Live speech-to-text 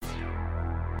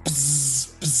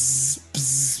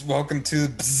Welcome to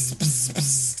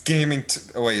gaming.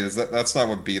 Oh wait, that's not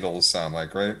what Beatles sound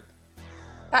like, right?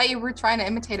 Thought you were trying to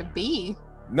imitate a bee.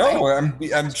 No,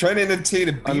 I'm trying to imitate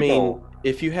a I mean, Beatle.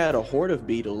 if you had a horde of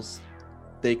beetles,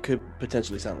 they could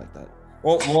potentially sound like that.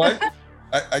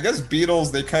 I guess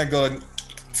Beatles they kind of go.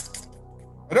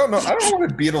 I don't know. I don't know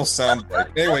what a Beatles sound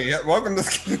like. Anyway, welcome to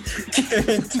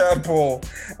Gaming Tadpole.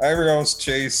 I'm your host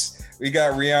Chase. We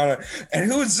got Rihanna,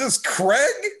 and who is this? Craig?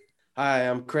 Hi,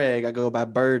 I'm Craig. I go by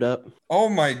Bird Up. Oh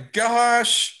my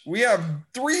gosh, we have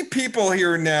three people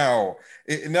here now.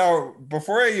 Now,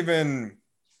 before I even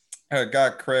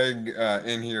got Craig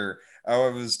in here, I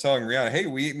was telling Rihanna, hey,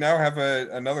 we now have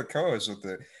another co-host with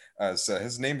it. So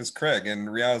his name is Craig, and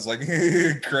Rihanna's like,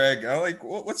 Craig. I'm like,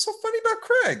 what's so funny about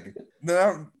Craig?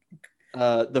 No,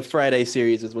 The Friday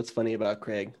series is what's funny about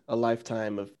Craig. A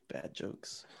lifetime of bad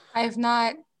jokes. I have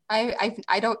not.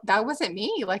 I don't. That wasn't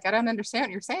me. Like I don't understand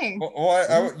what you're saying.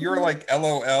 you're like,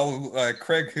 LOL,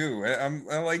 Craig who? I'm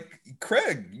like,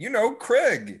 Craig,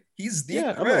 Craig. He's the Yeah,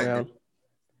 I'm Craig. around.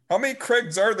 How many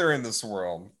Craigs are there in this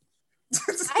world?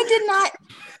 I did not.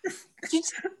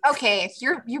 Okay,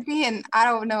 you're being. I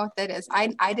don't know what that is.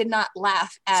 I did not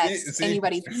laugh at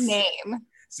anybody's name.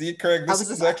 See, Craig, this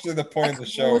is actually the point of the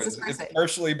show. It's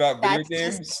partially about video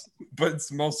games, but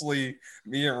it's mostly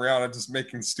me and Rihanna just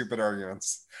making stupid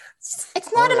arguments.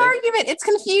 It's not an argument. It's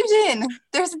confusion.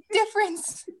 There's a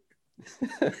difference.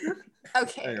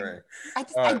 Okay. Anyway,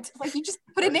 like you just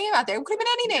put a name out there. It could have been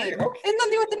any name. Okay. It's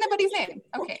nothing with anybody's name.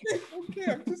 Okay.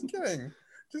 Okay, I'm just kidding.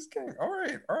 Just kidding. All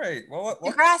right. Well,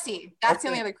 Degrassi. That's the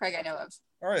only other Craig I know of.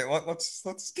 All right,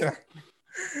 let's get.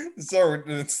 So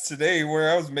it's today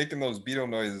where I was making those beetle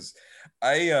noises.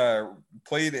 I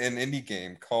played an indie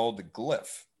game called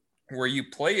Glyph, where you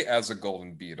play as a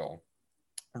golden beetle,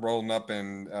 rolling up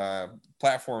and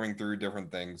platforming through different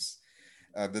things.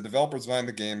 The developers behind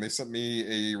the game, they sent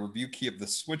me a review key of the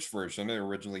Switch version. It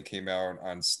originally came out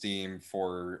on Steam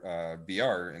for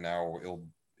VR, and now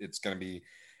it's going to be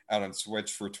out on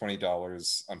Switch for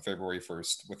 $20 on February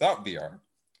 1st without VR,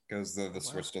 because the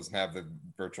Switch doesn't have the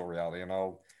virtual reality, and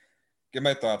I'll give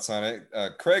my thoughts on it.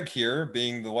 Craig here,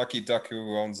 being the lucky duck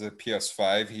who owns a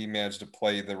PS5, he managed to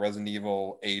play the Resident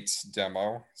Evil 8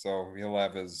 demo, so he'll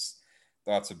have his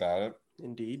thoughts about it.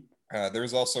 Indeed.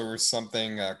 There's also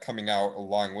something coming out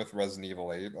along with Resident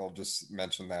Evil 8. I'll just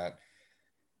mention that.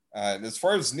 As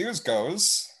far as news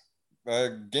goes,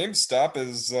 GameStop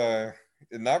is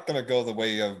not going to go the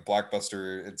way of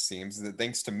Blockbuster, it seems.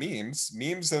 Thanks to memes.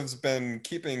 Memes has been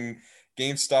keeping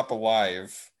GameStop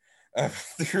alive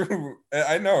through...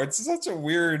 I know, it's such a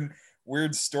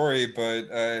weird story, but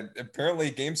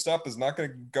apparently GameStop is not going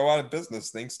to go out of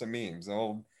business thanks to memes.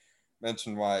 I'll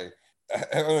mention why.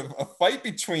 A fight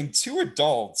between two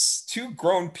adults, two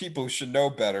grown people who should know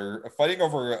better, fighting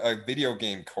over a video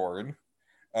game cord.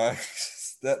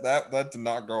 That did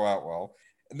not go out well.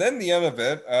 And then the end of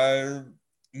it,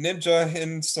 Ninja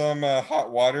in some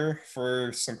hot water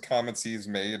for some comments he's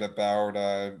made about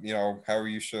how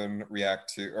you should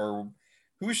react to, or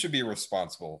who should be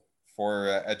responsible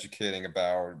for educating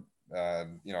about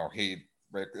hate,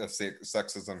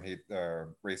 sexism, hate,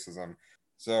 racism.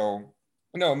 So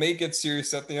may get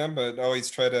serious at the end, but always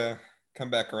try to come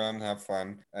back around and have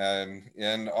fun. And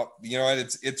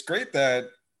it's great that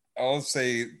I'll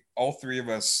say all three of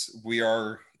us, we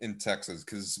are in Texas,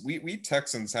 because we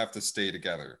Texans have to stay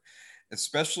together,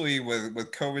 especially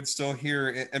with COVID still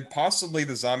here and possibly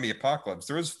the zombie apocalypse.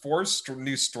 There was 4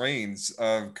 new strains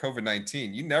of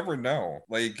COVID-19. You never know.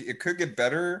 Like, it could get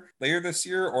better later this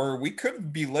year, or we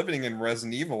could be living in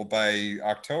Resident Evil by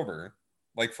October,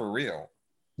 like for real.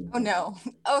 Oh no.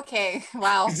 Okay.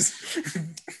 Wow.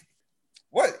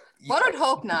 What? One would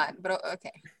hope not, but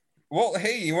okay. Well,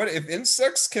 hey, you know what? If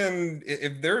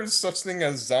there's such thing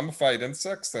as zombified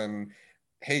insects, then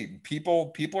hey,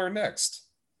 people are next.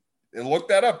 Look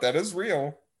that up. That is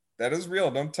real.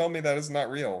 Don't tell me that is not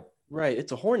real. Right.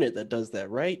 It's a hornet that does that,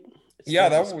 right?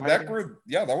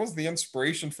 That was the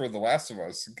inspiration for The Last of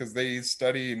Us, because they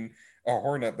studied a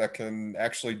hornet that can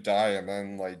actually die and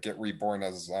then like get reborn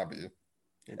as a zombie.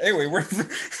 Anyway, we're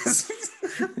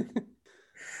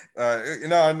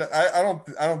I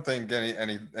don't think any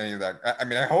of that. I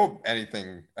mean, I hope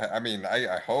anything.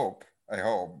 I hope.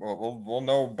 We'll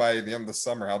know by the end of the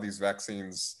summer how these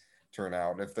vaccines turn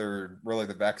out, if they're really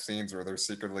the vaccines or they're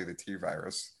secretly the T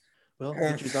virus. Well,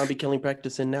 get your zombie killing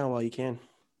practice in now while you can.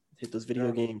 Hit those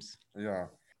video games. Yeah.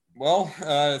 Well,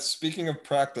 speaking of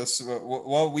practice,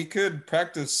 we could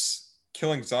practice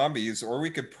killing zombies, or we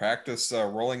could practice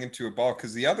rolling into a ball,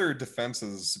 because the other defense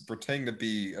is pretending to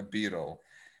be a beetle.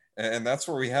 And that's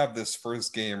where we have this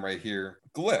first game right here,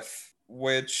 Glyph,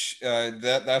 which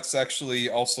that's actually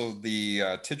also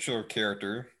the titular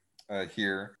character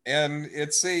here. And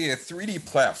it's a 3D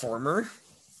platformer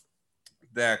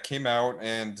that came out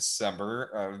in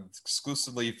December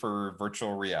exclusively for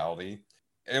virtual reality.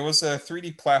 It was a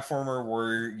 3D platformer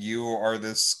where you are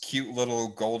this cute little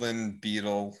golden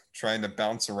beetle trying to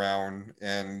bounce around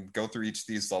and go through each of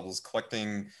these levels,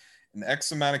 collecting an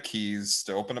X amount of keys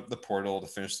to open up the portal to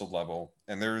finish the level.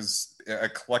 And there's a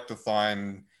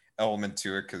collectathon element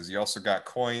to it because you also got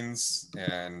coins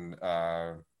and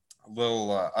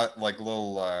little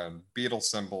beetle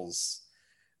symbols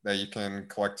that you can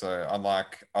collect to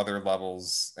unlock other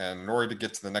levels. And in order to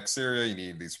get to the next area, you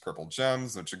need these purple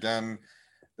gems, which again,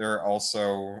 they're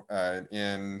also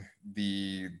in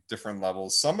the different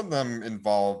levels. Some of them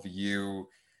involve you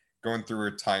going through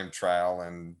a time trial,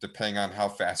 and depending on how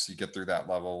fast you get through that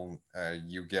level,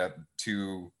 you get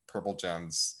 2 purple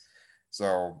gems.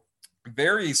 So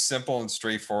very simple and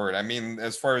straightforward. I mean,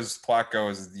 as far as plot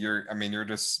goes, you're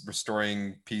just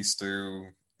restoring peace to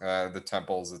the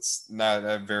temples. It's not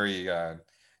a very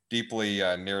deeply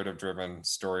narrative-driven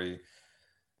story.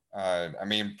 I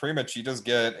mean, pretty much you just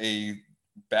get a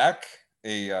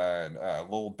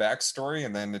little backstory,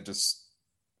 and then it just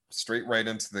straight right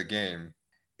into the game.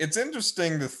 It's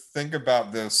interesting to think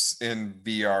about this in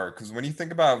VR because when you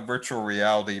think about virtual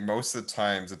reality, most of the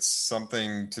times it's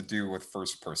something to do with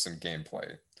first-person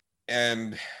gameplay.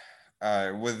 And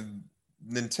with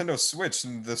Nintendo Switch,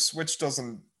 the Switch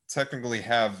doesn't technically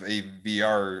have a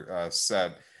VR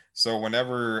set. So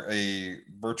whenever a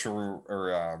virtual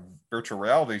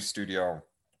reality studio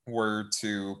were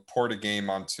to port a game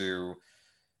onto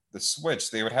the Switch,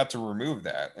 they would have to remove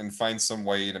that and find some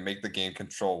way to make the game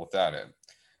control without it.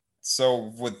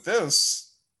 So with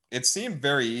this, it seemed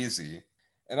very easy.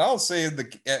 And I'll say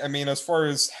as far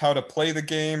as how to play the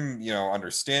game,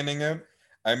 understanding it,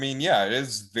 yeah, it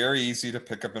is very easy to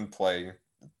pick up and play.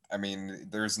 I mean,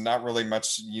 there's not really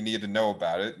much you need to know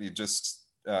about it. You just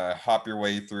hop your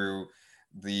way through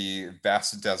the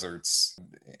vast deserts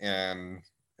and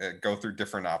go through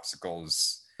different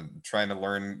obstacles, trying to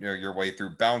learn your way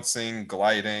through bouncing,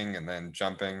 gliding, and then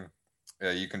jumping.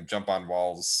 You can jump on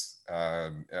walls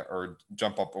or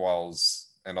jump up walls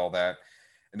and all that.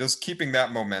 And just keeping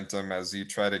that momentum as you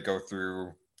try to go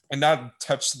through and not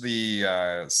touch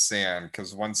the sand,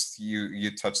 because once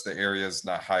you touch the areas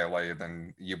not highlighted,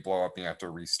 then you blow up and you have to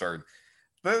restart.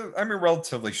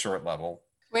 Relatively short level.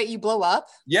 Wait, you blow up?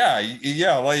 Yeah,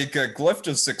 like Glyph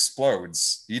just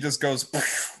explodes. He just goes,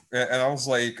 and I was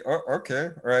like, oh, okay,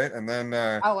 all right. And then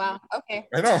oh wow, okay.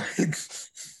 I know.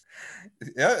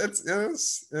 Yeah, it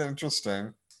is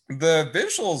interesting. The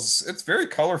visuals, it's very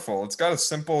colorful. It's got a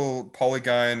simple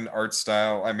polygon art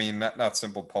style. I mean, not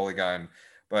simple polygon,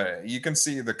 but you can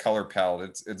see the color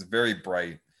palette. It's very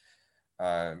bright.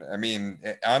 On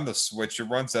the Switch, it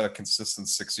runs at a consistent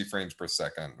 60 frames per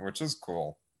second, which is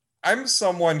cool. I'm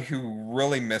someone who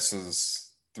really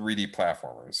misses 3D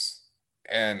platformers,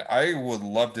 and I would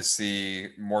love to see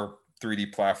more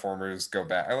 3D platformers go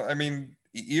back. I mean,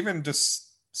 even just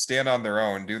stand on their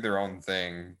own, do their own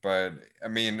thing. But I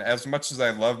mean, as much as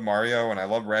I love Mario and I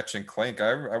love Ratchet and Clank,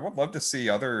 I would love to see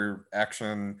other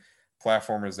action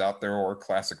platformers out there or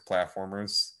classic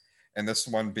platformers, and this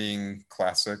one being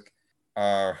classic.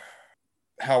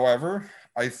 However,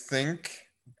 I think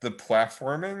the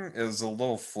platforming is a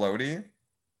little floaty,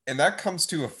 and that comes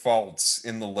to a fault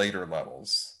in the later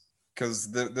levels.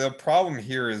 Because the problem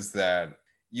here is that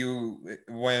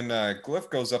when Glyph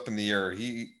goes up in the air,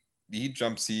 he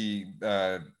jumps,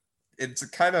 it's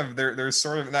kind of there's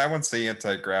sort of, and I wouldn't say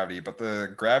anti-gravity, but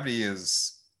the gravity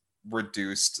is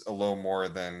reduced a little more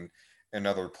than in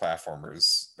other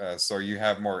platformers. So you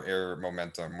have more air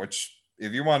momentum, which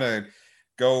if you want to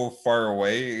go far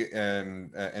away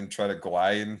and try to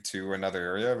glide to another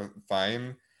area,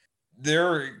 fine.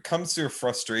 There comes to a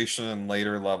frustration in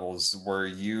later levels where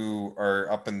you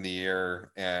are up in the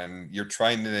air and you're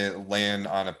trying to land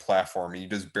on a platform and you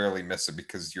just barely miss it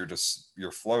because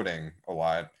you're floating a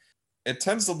lot. It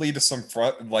tends to lead to some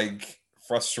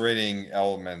frustrating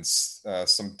elements,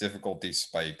 some difficulty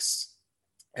spikes,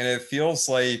 and it feels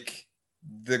like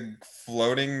the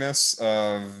floatingness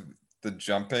of the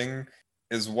jumping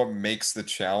is what makes the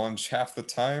challenge half the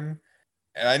time.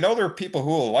 And I know there are people who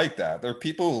will like that. There are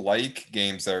people who like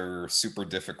games that are super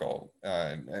difficult.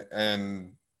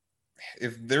 And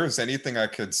if there's anything I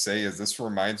could say is this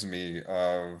reminds me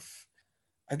of,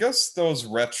 I guess, those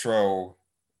retro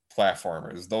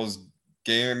platformers, those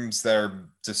games that are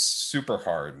just super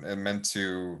hard and meant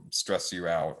to stress you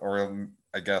out, or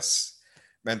I guess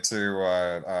meant to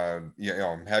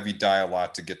have you die a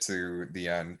lot to get to the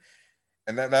end.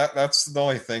 And that's the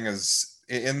only thing is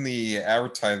in the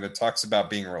advertisement it talks about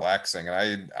being relaxing,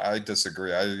 and I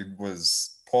disagree. I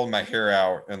was pulling my hair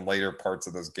out in later parts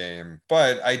of this game,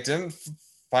 but I didn't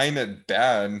find it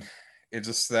bad. It's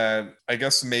just that I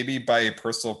guess maybe by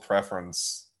personal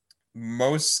preference,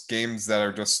 most games that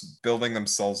are just building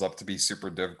themselves up to be super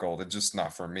difficult, it's just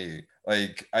not for me.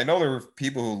 Like, I know there are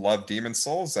people who love Demon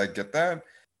Souls, I get that.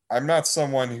 I'm not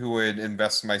someone who would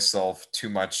invest myself too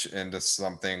much into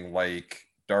something like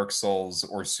Dark Souls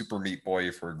or Super Meat Boy,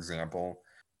 for example.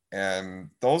 And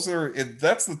that's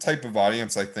the type of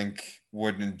audience I think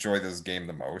would enjoy this game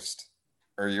the most.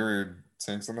 Are you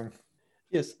saying something?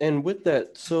 Yes, and with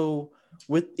that, so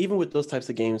with those types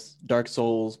of games, Dark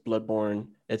Souls, Bloodborne,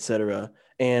 etc.,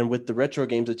 and with the retro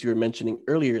games that you were mentioning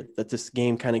earlier, that this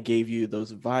game kind of gave you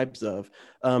those vibes of,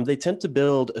 they tend to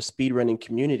build a speedrunning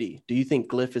community. Do you think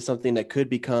Glyph is something that could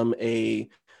become a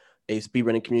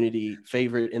speedrunning community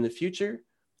favorite in the future?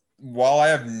 While I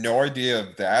have no idea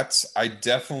of that, I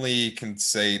definitely can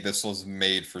say this was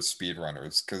made for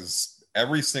speedrunners because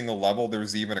every single level,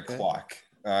 there's even a clock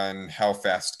on how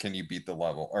fast can you beat the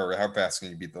level, or how fast can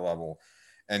you beat the level.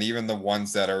 And even the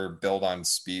ones that are built on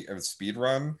speed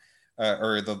run,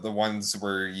 or the ones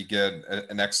where you get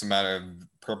an X amount of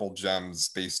purple gems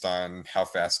based on how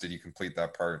fast did you complete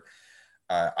that part.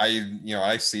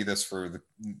 I see this for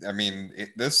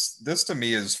this to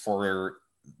me is for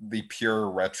the pure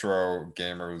retro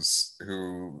gamers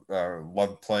who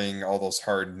love playing all those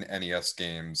hard NES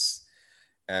games,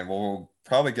 and will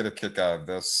probably get a kick out of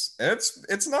this. And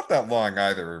it's not that long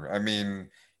either. I mean,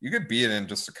 you could beat it in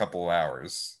just a couple of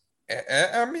hours.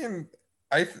 I mean,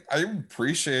 I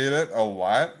appreciate it a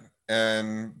lot,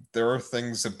 and there are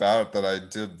things about it that I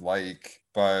did like,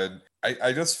 but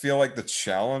I just feel like the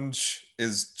challenge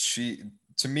is cheap.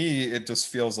 To me, it just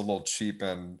feels a little cheap.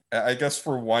 And I guess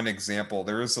for one example,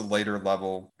 there is a later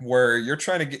level where you're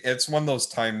trying to get, it's one of those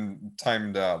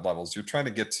timed levels. You're trying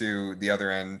to get to the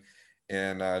other end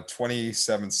in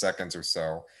 27 seconds or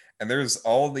so. And there's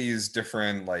all these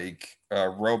different like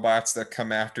robots that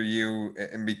come after you.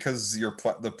 And because the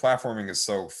platforming is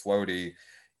so floaty,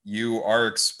 you are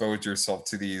exposed yourself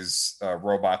to these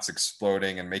robots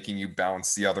exploding and making you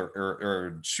bounce the other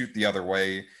or shoot the other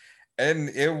way. And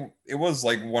it was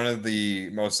like one of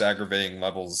the most aggravating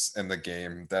levels in the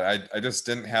game that I just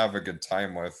didn't have a good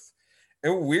time with.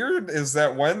 It weird is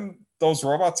that when those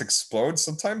robots explode,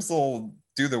 sometimes they'll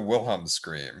do the Wilhelm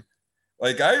scream.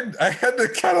 Like I had to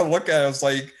kind of look at it. I was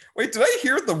like, wait, did I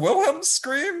hear the Wilhelm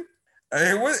scream?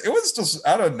 It was just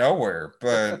out of nowhere,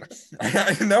 but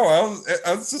I know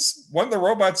I was just one of the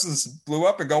robots just blew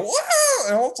up and go, whoa!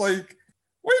 And I was like,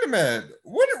 wait a minute,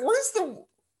 where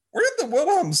did the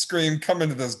Wilhelm scream come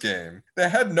into this game?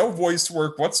 That had no voice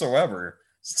work whatsoever.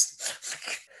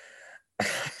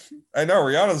 I know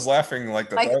Rihanna's laughing like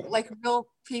that. Like real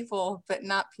people, but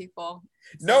not people.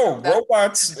 No,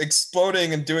 robots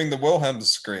exploding and doing the Wilhelm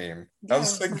scream. Yeah. I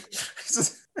was like,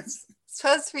 it's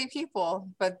supposed to be people,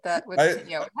 but that would have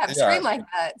a scream like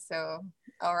that. So,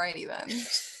 alrighty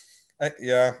then.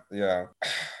 Yeah.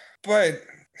 But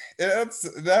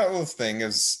that was the thing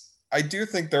is, I do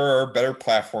think there are better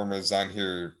platformers on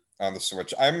here on the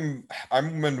Switch. I'm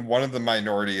in one of the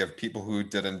minority of people who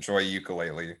did enjoy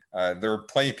Yooka-Laylee. There are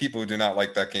plenty of people who do not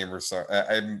like that game. Or so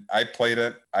I played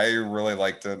it. I really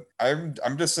liked it.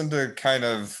 I'm just into kind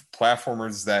of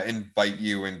platformers that invite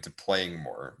you into playing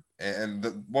more.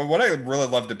 And what I really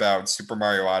loved about Super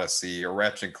Mario Odyssey or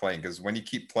Ratchet and Clank is when you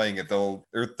keep playing it, there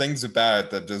are things about it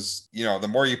that just, the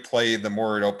more you play, the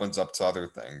more it opens up to other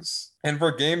things. And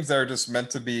for games that are just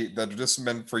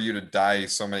meant for you to die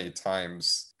so many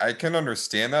times, I can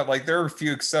understand that. Like, there are a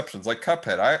few exceptions, like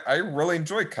Cuphead. I really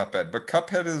enjoy Cuphead, but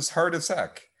Cuphead is hard as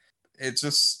heck. It's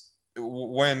just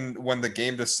when the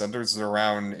game just centers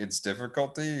around its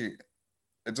difficulty,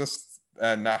 it just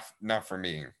not for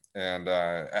me. And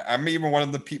I'm even one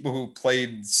of the people who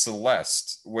played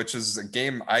Celeste, which is a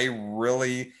game I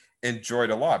really enjoyed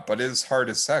a lot, but it is hard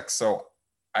as heck. So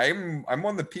I'm one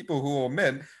of the people who will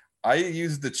admit I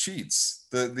use the cheats,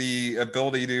 the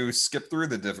ability to skip through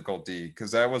the difficulty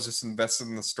because I was just invested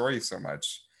in the story so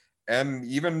much. And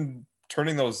even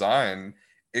turning those on,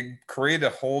 it created a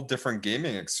whole different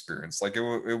gaming experience. Like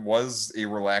it was a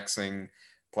relaxing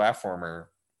platformer.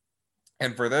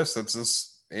 And for this, it's just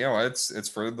it's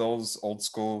for those old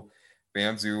school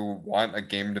fans who want a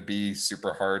game to be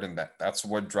super hard, and that's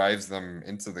what drives them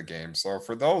into the game. So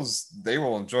for those, they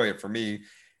will enjoy it. For me,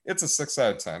 it's a 6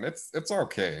 out of 10. It's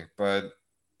okay, but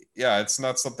yeah, it's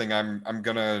not something I'm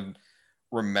gonna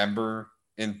remember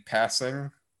in passing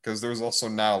because there's also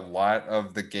not a lot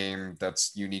of the game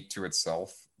that's unique to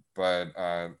itself. but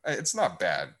it's not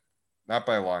bad, not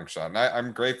by a long shot. And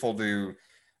I'm grateful to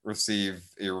receive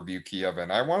a review key of it.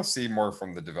 And I want to see more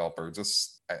from the developer. It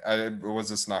was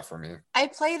just not for me. I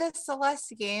played a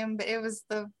Celeste game, but it was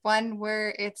the one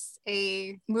where it's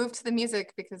a move to the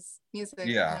music because music.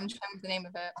 Yeah. I'm trying to remember the name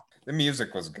of it. The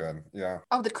music was good. Yeah.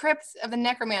 Oh, the Crypt of the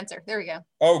Necromancer. There we go.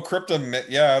 Oh,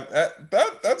 yeah,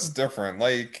 that's different.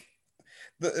 Like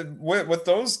with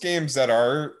those games that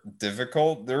are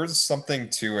difficult, there's something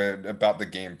to it about the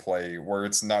gameplay where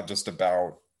it's not just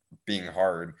about being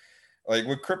hard. Like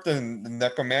with Krypton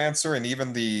Necromancer and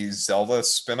even the Zelda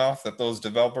spin-off that those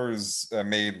developers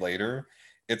made later,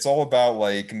 it's all about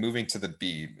like moving to the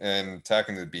beat and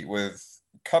attacking the beat. With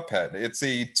Cuphead, it's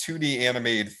a 2D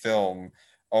animated film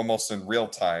almost in real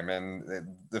time, and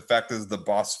the fact is the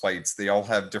boss fights, they all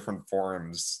have different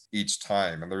forms each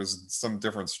time, and there's some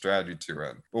different strategy to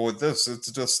it. But with this,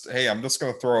 it's just, hey, I'm just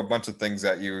going to throw a bunch of things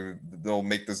at you, they'll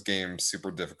make this game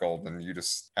super difficult, and you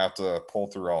just have to pull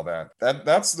through all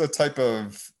that's the type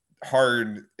of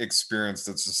hard experience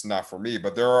that's just not for me.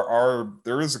 But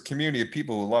there is a community of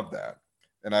people who love that,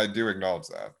 and I do acknowledge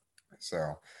that.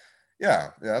 So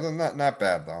yeah, not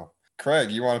bad though.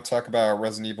 Craig, you want to talk about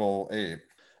Resident Evil 8?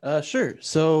 Sure.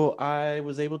 So I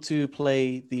was able to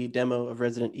play the demo of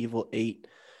Resident Evil 8.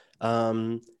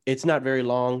 It's not very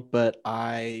long, but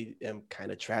I am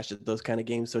kind of trash at those kind of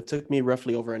games. So it took me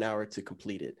roughly over an hour to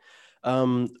complete it.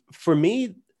 For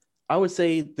me, I would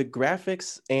say the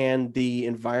graphics and the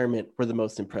environment were the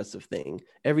most impressive thing.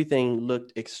 Everything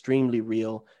looked extremely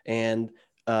real, and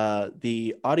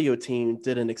the audio team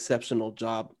did an exceptional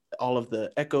job. All of the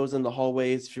echoes in the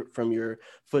hallways from your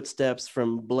footsteps,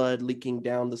 from blood leaking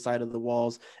down the side of the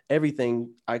walls, everything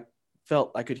I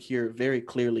felt I could hear very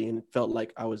clearly and felt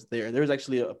like I was there. There was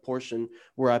actually a portion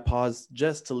where I paused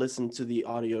just to listen to the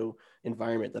audio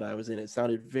environment that I was in. It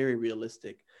sounded very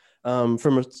realistic.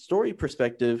 From a story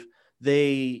perspective,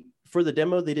 for the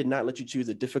demo, they did not let you choose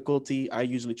a difficulty. I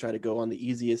usually try to go on the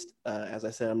easiest. As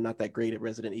I said, I'm not that great at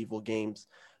Resident Evil games.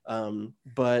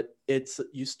 But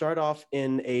you start off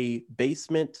in a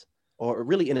basement, or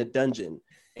really in a dungeon,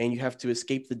 and you have to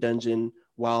escape the dungeon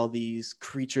while these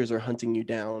creatures are hunting you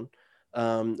down.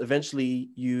 Eventually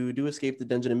you do escape the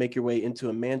dungeon and make your way into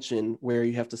a mansion where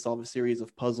you have to solve a series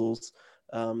of puzzles,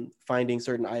 finding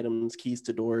certain items, keys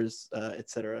to doors,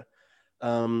 etc.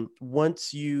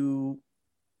 Once you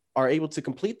are able to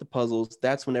complete the puzzles,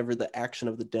 that's whenever the action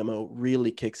of the demo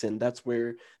really kicks in. That's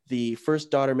where the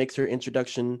first daughter makes her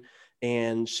introduction,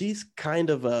 and she's kind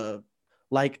of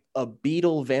like a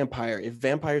beetle vampire. If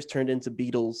vampires turned into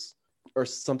beetles or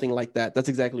something like that, that's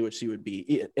exactly what she would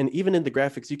be. And even in the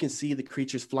graphics, you can see the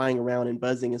creatures flying around and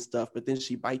buzzing and stuff, but then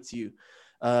she bites you.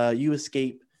 You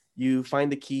escape, you find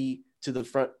the key to the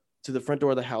front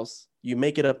door of the house, you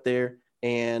make it up there,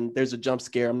 and there's a jump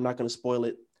scare. I'm not going to spoil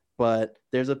it, but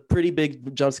there's a pretty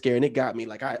big jump scare, and it got me.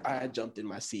 Like I jumped in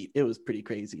my seat. It was pretty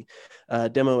crazy.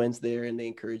 Demo ends there, and they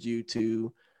encourage you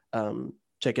to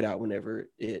check it out whenever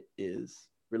it is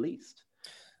released.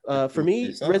 For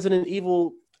me, Resident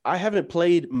Evil, I haven't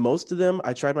played most of them.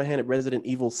 I tried my hand at Resident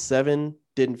Evil 7,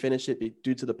 didn't finish it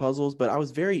due to the puzzles, but I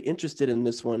was very interested in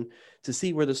this one to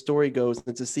see where the story goes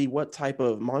and to see what type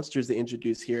of monsters they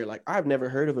introduce here. Like, I've never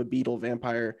heard of a beetle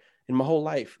vampire in my whole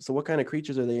life. So what kind of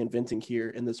creatures are they inventing here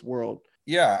in this world?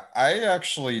 Yeah, I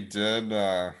actually did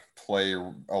play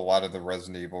a lot of the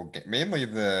Resident Evil mainly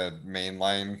the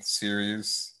mainline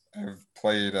series. I've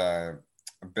played a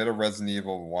bit of Resident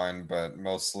Evil 1, but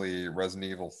mostly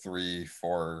Resident Evil 3,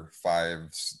 4, 5,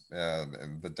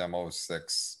 and the demo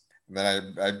 6. And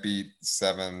then I beat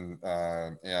 7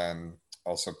 and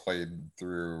also played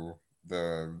through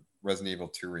the Resident Evil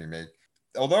 2 remake.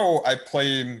 Although I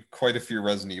played quite a few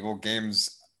Resident Evil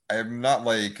games, I'm not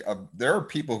like there are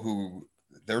people who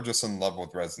they're just in love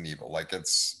with Resident Evil. Like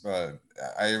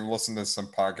I listen to some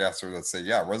podcasters that say,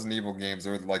 yeah, Resident Evil games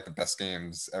are like the best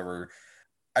games ever.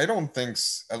 I don't think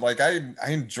like I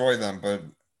enjoy them, but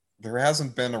there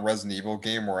hasn't been a Resident Evil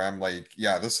game where I'm like,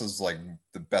 yeah, this is like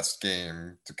the best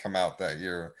game to come out that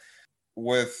year.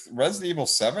 With Resident Evil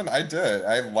 7,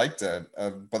 I liked it,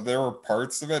 but there were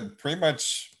parts of it pretty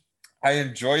much. I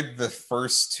enjoyed the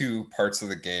first 2 parts of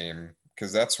the game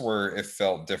because that's where it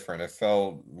felt different. It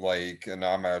felt like an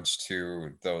homage to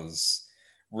those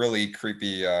really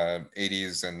creepy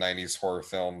 80s and 90s horror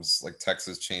films like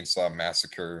Texas Chainsaw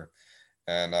Massacre.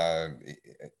 And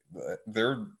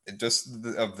they're just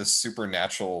of the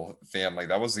supernatural family.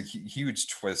 That was a huge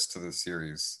twist to the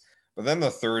series. But then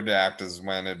the third act is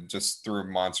when it just threw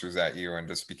monsters at you and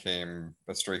just became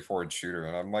a straightforward shooter.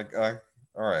 And I'm like, all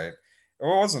right. It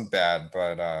wasn't bad,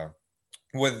 but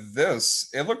with this,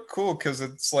 it looked cool because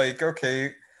it's like,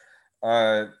 okay,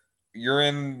 uh, you're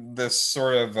in this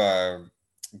sort of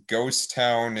ghost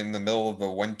town in the middle of the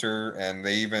winter, and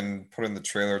they even put in the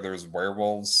trailer there's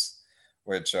werewolves,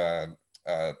 which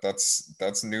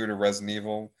that's new to Resident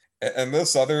Evil. And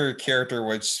this other character,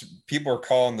 which people are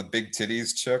calling the big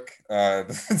titties chick,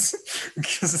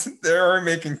 because they are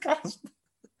making cosplay.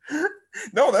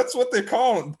 No, that's what they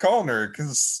calling her,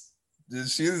 because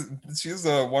she's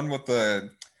the one with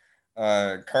the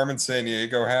Carmen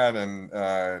Sandiego hat,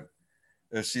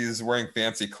 and she's wearing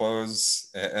fancy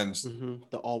clothes and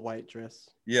the all white dress.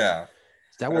 Yeah,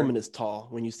 that woman is tall.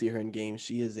 When you see her in games,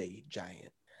 she is a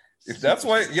giant. That's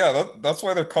why, that's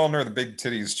why they're calling her the big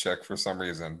titties chick for some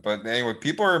reason. But anyway,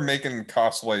 people are making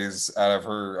cosplays out of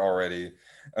her already.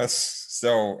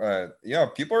 Yeah,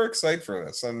 people are excited for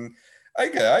this, and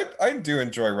I do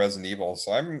enjoy Resident Evil,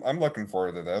 so I'm looking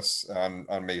forward to this on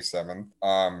May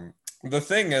 7th. The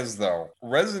thing is, though,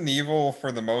 Resident Evil,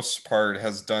 for the most part,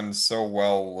 has done so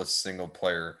well with single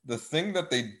player. The thing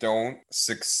that they don't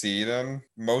succeed in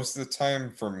most of the time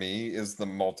for me is the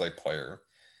multiplayer.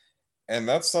 And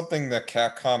that's something that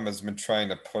Capcom has been trying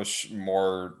to push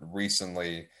more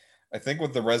recently. I think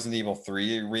with the Resident Evil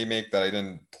 3 remake that I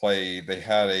didn't play, they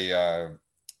had a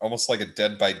almost like a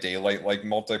Dead by Daylight like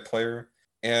multiplayer.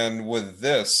 And with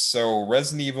this, so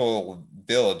Resident Evil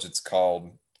Village, it's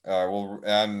called,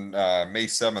 on May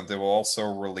 7th, it will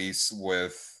also release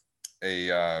with a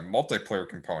multiplayer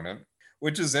component,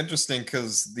 which is interesting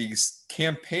because the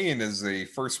campaign is a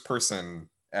first-person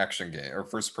action game or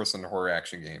first-person horror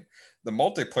action game. The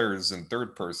multiplayer is in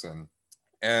third person,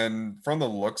 and from the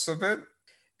looks of it,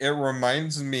 it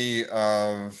reminds me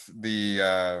of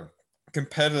the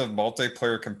competitive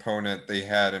multiplayer component they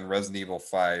had in Resident Evil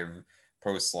 5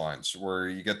 post-launch, where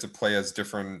you get to play as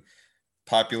different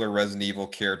popular Resident Evil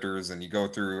characters, and you go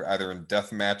through either in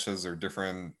death matches or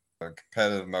different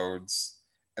competitive modes.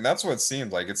 And that's what it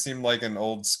seemed like. It seemed like an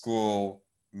old school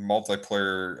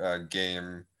multiplayer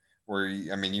game where,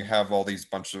 I mean, you have all these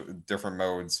bunch of different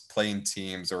modes, playing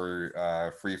teams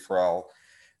or free for all.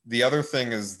 The other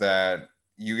thing is that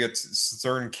you get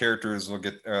certain characters will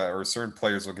get or certain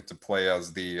players will get to play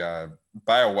as the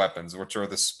bioweapons, which are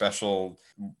the special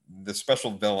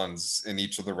villains in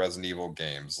each of the Resident Evil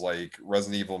games, like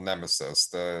Resident Evil Nemesis,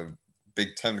 the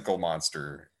big tentacle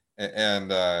monster,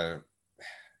 and that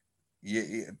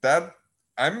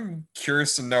I'm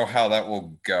curious to know how that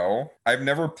will go. I've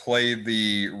never played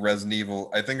the Resident Evil.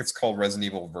 I think it's called Resident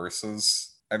Evil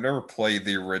Versus. I've never played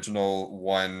the original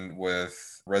one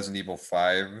with Resident Evil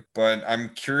 5, but I'm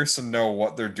curious to know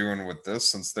what they're doing with this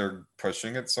since they're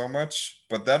pushing it so much.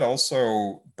 But that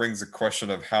also brings a question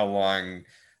of how long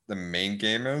the main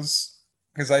game is.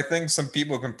 Because I think some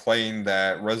people complain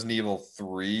that Resident Evil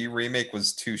 3 remake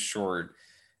was too short,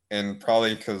 and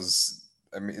probably because,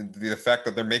 I mean, the fact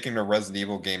that they're making a Resident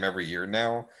Evil game every year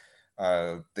now,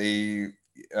 they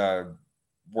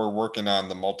were working on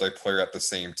the multiplayer at the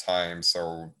same time,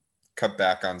 so cut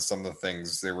back on some of the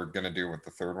things they were going to do with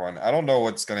the third one. I don't know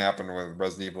what's going to happen with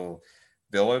Resident Evil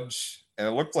Village, and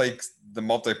it looked like the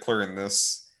multiplayer in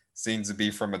this seems to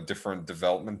be from a different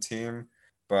development team.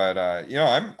 But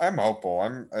I'm hopeful.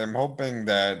 I'm hoping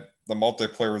that the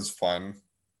multiplayer is fun.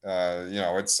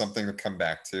 It's something to come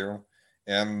back to,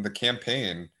 and the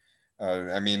campaign.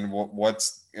 I mean,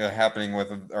 what's happening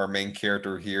with our main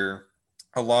character here,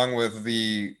 along with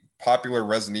the popular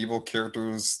Resident Evil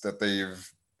characters that they've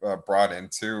brought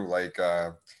into, like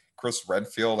Chris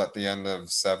Redfield at the end of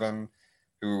 7,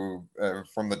 who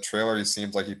from the trailer he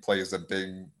seems like he plays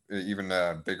even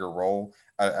a bigger role.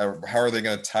 How are they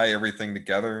going to tie everything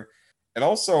together? And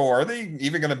also, are they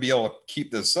even going to be able to keep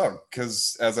this up?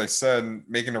 Because, as I said,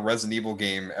 making a Resident Evil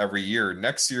game every year.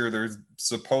 Next year, there's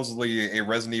supposedly a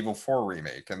Resident Evil 4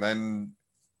 remake. And then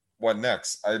what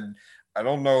next? I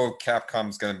don't know if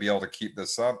Capcom's going to be able to keep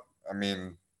this up. I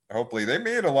mean, hopefully. They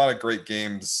made a lot of great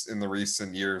games in the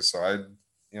recent years. So I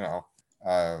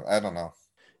don't know.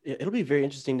 It'll be very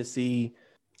interesting to see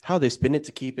how they spin it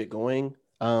to keep it going.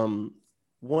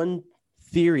 One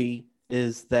theory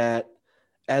is that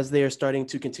as they are starting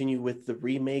to continue with the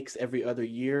remakes every other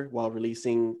year while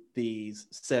releasing these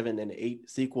 7 and 8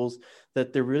 sequels,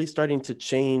 that they're really starting to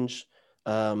change,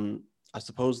 I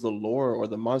suppose, the lore or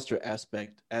the monster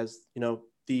aspect. As you know,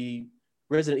 the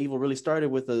Resident Evil really started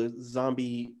with a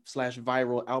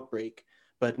zombie/viral outbreak,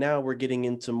 but now we're getting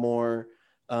into more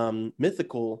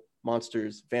mythical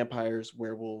monsters, vampires,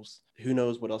 werewolves. Who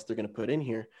knows what else they're going to put in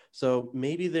here? So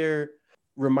maybe they're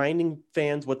reminding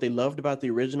fans what they loved about the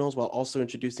originals while also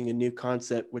introducing a new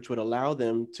concept, which would allow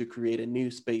them to create a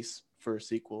new space for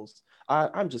sequels.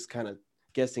 I'm just kind of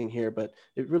guessing here, but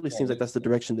it really seems like that's the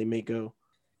direction they may go.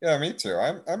 Yeah, me too.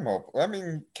 I'm hopeful. I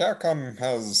mean, Capcom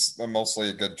has mostly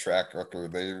a good track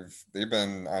record. They've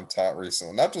been on top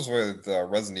recently, not just with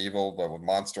Resident Evil, but with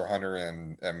Monster Hunter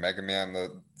and Mega Man.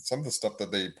 Some of the stuff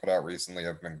that they put out recently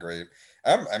have been great.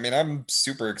 I'm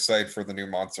super excited for the new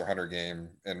Monster Hunter game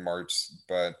in March,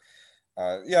 but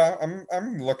yeah,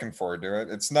 I'm looking forward to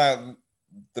it. It's not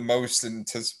the most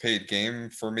anticipated game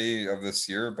for me of this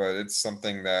year, but it's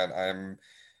something that I'm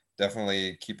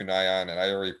definitely keep an eye on, and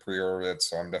I already pre-ordered it,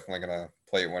 so I'm definitely gonna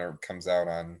play it when it comes out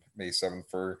on May 7th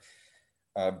for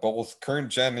both current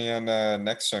gen and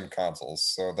next gen consoles.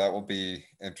 So that will be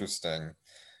interesting.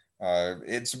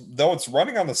 It's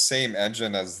running on the same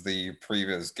engine as the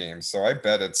previous game, so I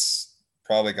bet it's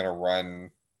probably gonna run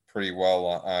pretty well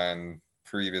on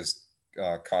previous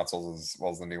consoles as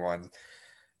well as the new ones.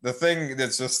 The thing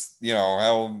that's just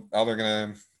how they're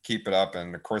gonna keep it up,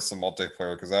 and of course the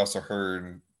multiplayer, because I also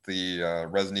heard the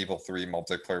Resident Evil 3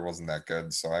 multiplayer wasn't that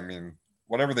good. So I mean,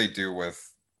 whatever they do with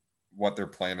what their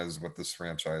plan is with this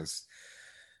franchise,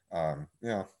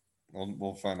 yeah,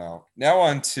 we'll find out. Now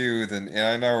on to and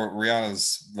I know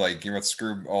Rihanna's like,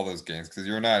 screw all those games because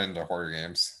you're not into horror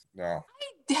games. No.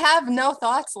 I have no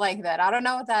thoughts like that. I don't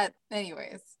know what that.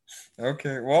 Anyways.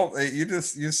 Okay, well, you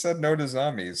said no to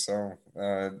zombies, so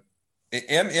and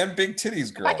big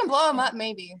titties, girl. If I can blow them up,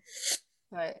 maybe.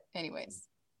 But anyways.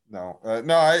 No,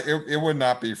 it would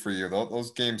not be for you.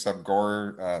 Those games have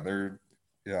gore.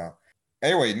 Yeah.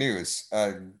 Anyway, news.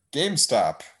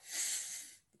 GameStop.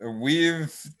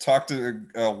 We've talked a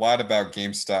lot about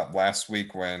GameStop last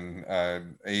week when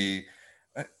a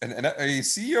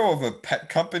CEO of a pet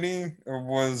company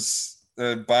was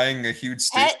buying a huge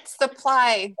pet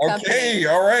supply company. Okay,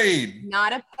 all right.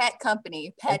 Not a pet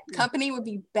company. Pet company would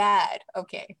be bad.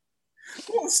 Okay.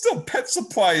 Well, still, pet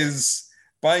supply is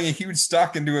buying a huge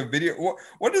stock into a video.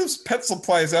 What does pet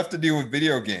supplies have to do with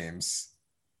video games?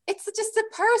 It's just a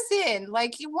person.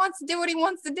 Like, he wants to do what he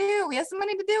wants to do. He has the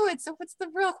money to do it. So what's the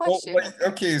real question? Well,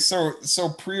 okay, so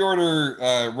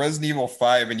pre-order Resident Evil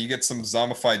 5 and you get some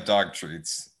zombified dog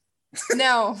treats.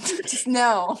 No, just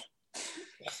no.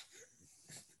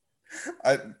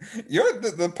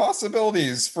 The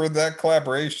possibilities for that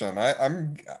collaboration.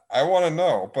 I want to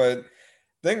know, but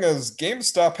thing is,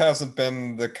 GameStop hasn't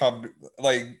been the company.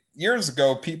 Like years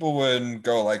ago, people would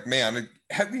go like, "Man,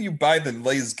 how do you buy the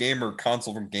latest gamer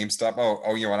console from GameStop?" Oh,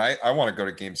 I want to go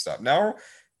to GameStop. Now,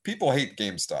 people hate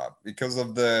GameStop because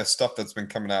of the stuff that's been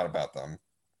coming out about them.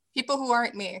 People who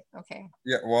aren't me, okay.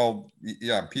 Yeah, well,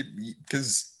 yeah, people,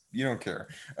 because you don't care.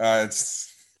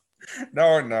 It's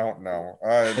no.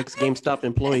 Ex-GameStop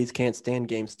employees can't stand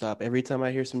GameStop. Every time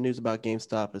I hear some news about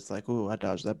GameStop, it's like, "Ooh, I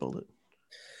dodged that bullet."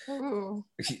 Ooh.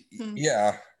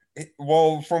 Yeah.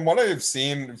 Well, from what I've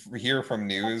seen here from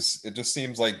news, it just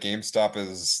seems like GameStop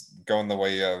is going the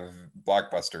way of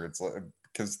Blockbuster. It's like,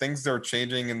 because things are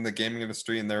changing in the gaming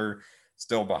industry and they're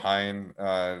still behind.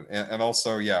 And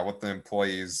also, yeah, with the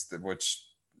employees, which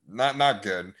not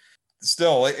good.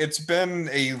 Still, it's been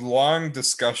a long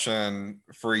discussion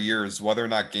for years whether or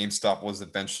not GameStop was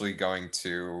eventually going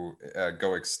to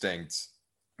go extinct.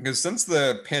 Because since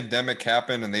the pandemic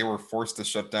happened and they were forced to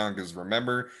shut down, because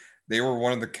remember, they were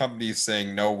one of the companies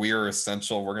saying, no, we are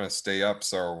essential, we're going to stay up.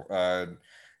 So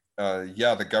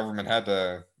yeah, the government had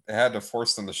to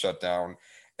force them to shut down.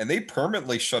 And they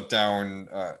permanently shut down,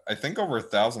 I think, over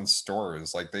 1,000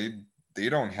 stores. Like they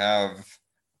don't have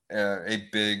a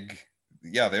big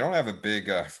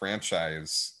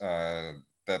franchise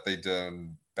that they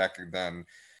did back then,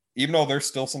 even though there's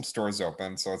still some stores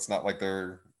open. So it's not like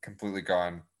they're completely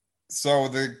gone. So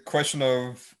the question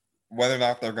of whether or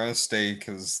not they're going to stay,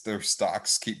 because their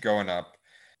stocks keep going up.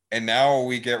 And now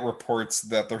we get reports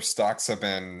that their stocks have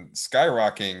been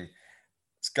skyrocketing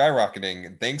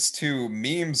thanks to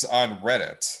memes on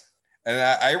Reddit. And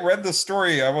I read the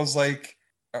story. I was like,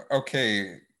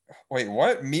 okay, wait,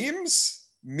 what? Memes?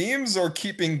 Memes are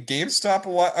keeping GameStop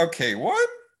alive? Okay, what?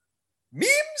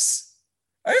 Memes?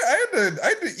 I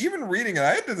had to, even reading it,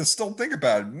 I had to still think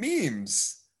about it.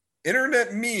 Memes.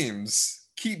 Internet memes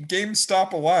keep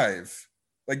GameStop alive.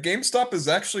 Like, GameStop is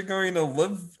actually going to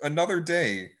live another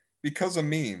day because of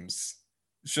memes.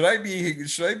 Should I be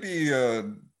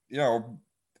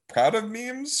proud of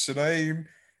memes? Should I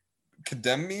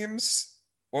condemn memes?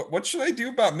 What should I do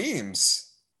about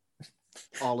memes?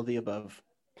 All of the above.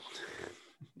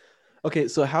 Okay,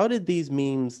 so how did these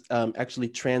memes actually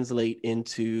translate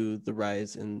into the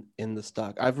rise in the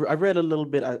stock? I've read a little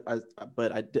bit,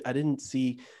 but I didn't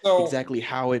see exactly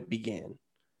how it began.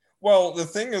 Well, the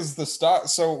thing is, the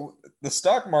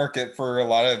stock market for a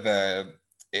lot of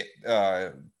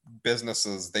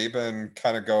businesses, they've been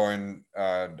kind of going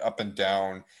up and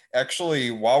down.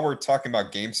 Actually, while we're talking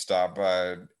about GameStop,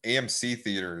 AMC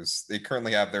theaters, they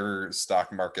currently have their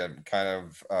stock market kind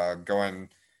of going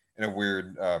in a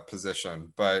weird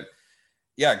position. But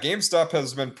yeah, GameStop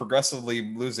has been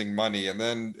progressively losing money. And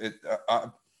then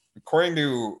according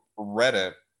to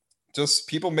Reddit, just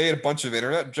people made a bunch of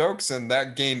internet jokes and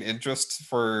that gained interest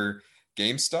for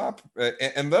GameStop.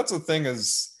 And that's the thing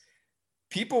is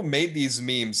people made these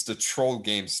memes to troll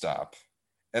GameStop.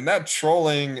 And that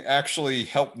trolling actually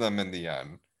helped them in the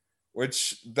end,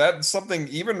 which that's something,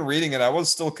 even reading it, I was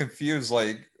still confused.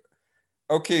 Like,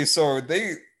 okay, so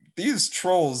these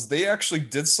trolls, they actually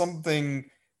did something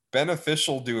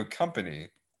beneficial to a company.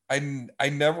 I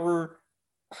never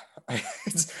I,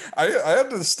 I had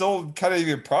to still kind of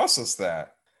even process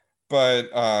that. But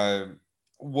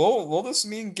will this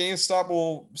mean GameStop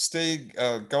will stay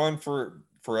going for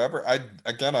forever? I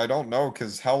don't know,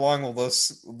 because how long will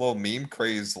this little meme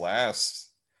craze last?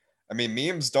 I mean,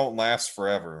 memes don't last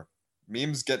forever.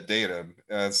 Memes get dated,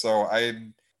 so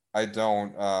I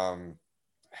don't.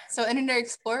 So Internet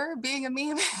Explorer being a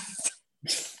meme.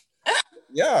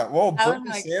 Yeah, well, I would Bernie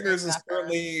like Sanders is that forever.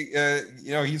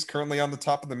 currently, he's currently on the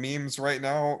top of the memes right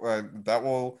now. That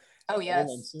will Oh roll on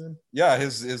yes. soon. Yeah,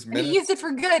 his And he minutes. used it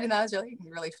for good, and that was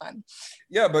really fun.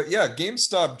 Yeah, but yeah,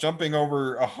 GameStop jumping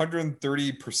over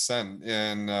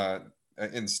 130%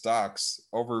 in stocks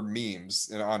over memes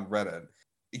on Reddit.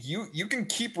 You can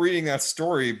keep reading that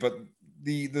story, but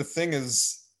the thing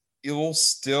is, it will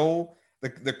still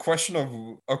the question of,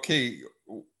 okay,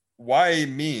 why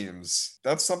memes?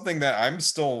 That's something that I'm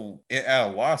still at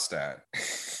a loss at.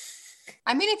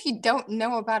 I mean, if you don't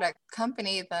know about a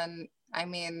company, then I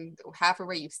mean, half of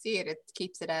where you see it, it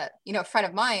keeps it at, front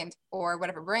of mind or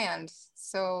whatever brand.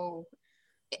 So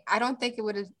I don't think it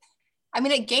would have, I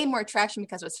mean, it gained more traction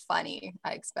because it was funny,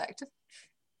 I expect.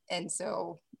 And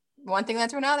so one thing led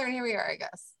to another, and here we are, I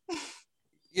guess.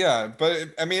 Yeah,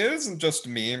 but I mean, it isn't just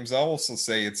memes. I'll also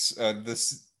say it's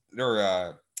this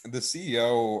or the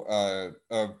CEO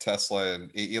of Tesla,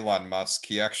 and Elon Musk.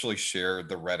 He actually shared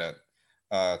the Reddit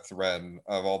thread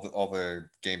of all the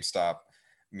GameStop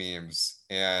memes,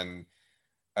 and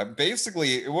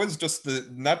basically it was just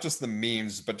not just the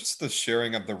memes, but just the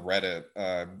sharing of the Reddit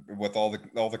with all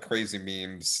the crazy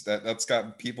memes that's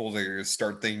got people to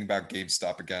start thinking about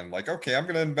GameStop again. Like, okay, I'm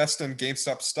going to invest in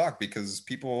GameStop stock because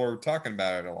people are talking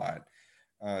about it a lot.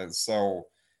 So,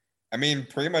 I mean,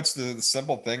 pretty much the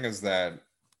simple thing is that,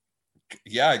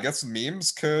 yeah, I guess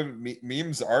memes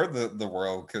are the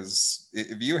world, because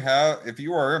if you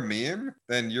are a meme,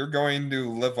 then you're going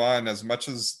to live on, as much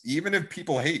as even if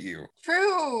people hate you.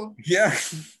 True. Yeah.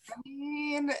 I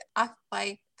mean,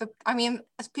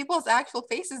 it's people's actual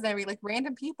faces and every like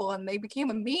random people, and they became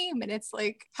a meme. And it's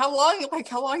like, how long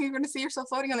are you going to see yourself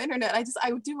floating on the internet? I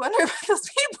do wonder about those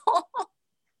people.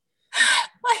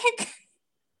 Like,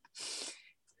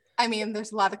 I mean,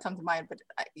 there's a lot that come to mind, but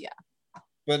yeah.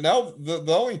 But now the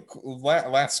only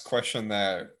last question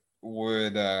that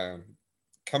would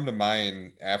come to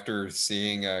mind after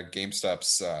seeing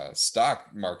GameStop's stock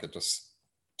market just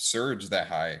surge that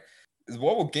high is,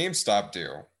 what will GameStop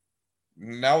do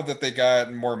now that they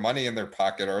got more money in their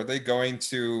pocket? Are they going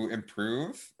to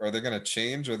improve? Are they going to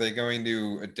change? Are they going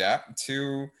to adapt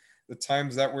to the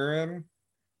times that we're in?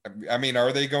 I mean,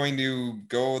 are they going to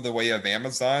go the way of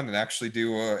Amazon and actually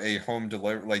do a home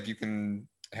delivery? Like, you can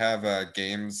have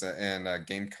games and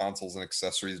game consoles and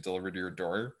accessories delivered to your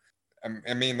door. I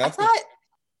mean, I that's what thought.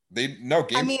 they no I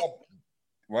GameStop. mean,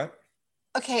 What?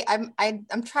 okay. I'm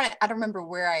trying to. I don't remember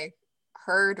where I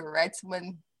heard or read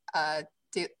someone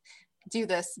do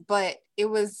this, but it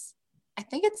was. I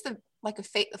think it's a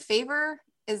favor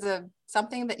is a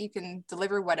something that you can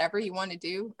deliver whatever you want to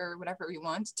do or whatever you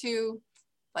want to,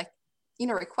 like,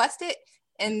 request it.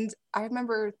 And I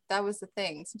remember that was the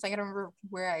thing. Seems like I don't remember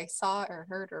where I saw or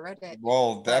heard or read it.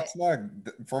 Well, But that's not,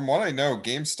 from what I know,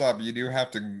 GameStop, you do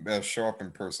have to show up in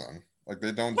person. Like,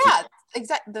 they don't do. yeah,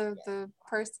 exactly. The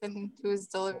person who is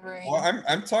delivering. Well,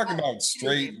 I'm talking about video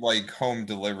straight games. like home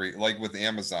delivery, like with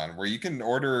Amazon, where you can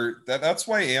order that. That's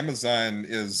why Amazon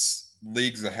is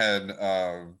leagues ahead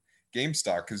of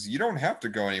GameStop, because you don't have to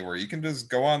go anywhere. You can just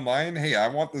go online. Hey, I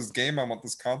want this game. I want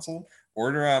this console.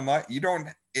 Order online. You don't.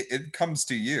 It comes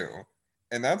to you.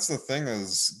 And that's the thing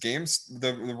is,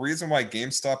 the reason why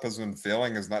GameStop has been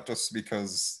failing is not just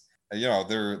because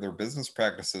their business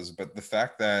practices, but the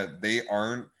fact that they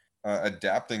aren't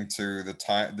adapting to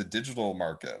the digital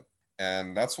market.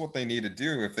 And that's what they need to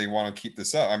do if they want to keep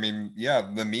this up. I mean, yeah,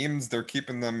 the memes, they're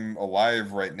keeping them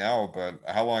alive right now, but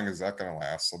how long is that going to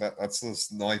last? So that's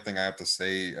the only thing I have to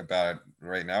say about it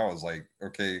right now is, like,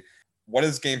 okay, what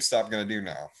is GameStop going to do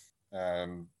now?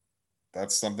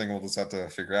 That's something we'll just have to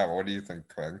figure out. What do you think,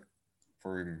 Craig?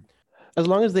 As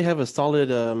long as they have a solid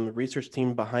research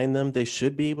team behind them, they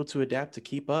should be able to adapt to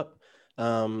keep up.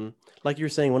 Like you were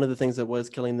saying, one of the things that was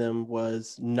killing them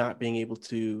was not being able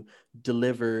to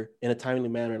deliver in a timely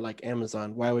manner like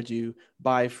Amazon. Why would you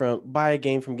buy a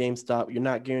game from GameStop? You're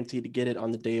not guaranteed to get it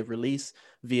on the day of release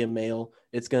via mail.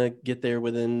 It's going to get there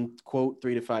within, quote,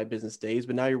 3 to 5 business days.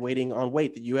 But now you're waiting on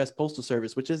the U.S. Postal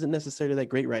Service, which isn't necessarily that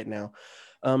great right now.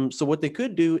 So what they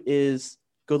could do is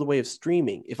go the way of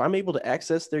streaming. If I'm able to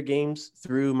access their games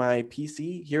through my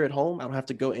PC here at home, I don't have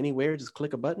to go anywhere, just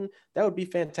click a button. That would be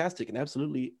fantastic. And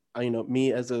absolutely,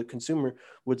 me as a consumer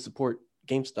would support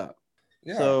GameStop.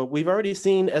 Yeah. So we've already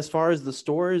seen, as far as the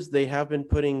stores, they have been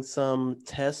putting some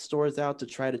test stores out to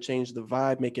try to change the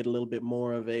vibe, make it a little bit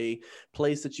more of a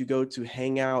place that you go to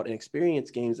hang out and experience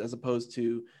games as opposed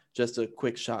to just a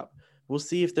quick shop. We'll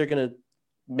see if they're going to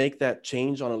make that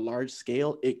change on a large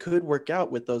scale. It could work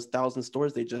out with those 1,000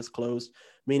 stores they just closed,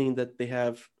 meaning that they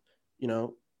have,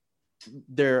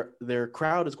 their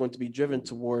crowd is going to be driven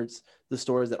towards the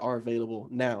stores that are available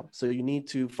now. So you need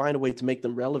to find a way to make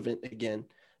them relevant again.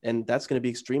 And that's going to be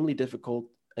extremely difficult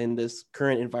in this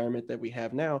current environment that we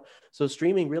have now. So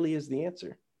streaming really is the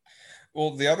answer.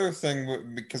 Well, the other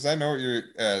thing, because I know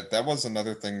that was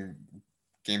another thing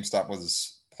GameStop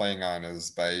was playing on,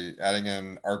 is by adding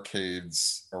in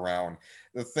arcades around.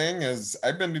 The thing is,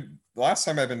 last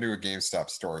time I've been to a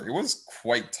GameStop store, it was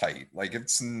quite tight. Like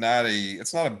it's not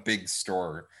a big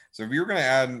store. So if you're going to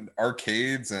add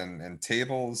arcades and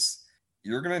tables,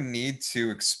 you're going to need to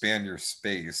expand your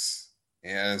space.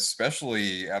 And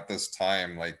especially at this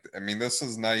time, this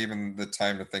is not even the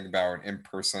time to think about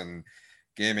in-person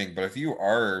gaming, but if you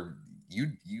are,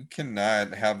 you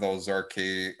cannot have those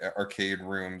arcade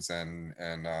rooms and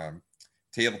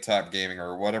tabletop gaming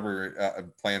or whatever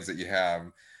plans that you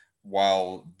have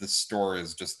while the store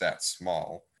is just that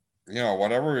small.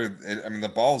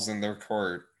 The ball's in their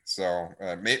court. So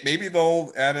maybe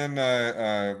they'll add in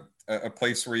a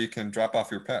place where you can drop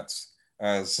off your pets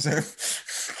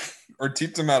or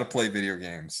teach them how to play video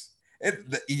games.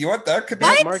 That could be.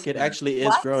 That market actually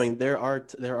is growing. There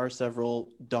are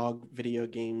several dog video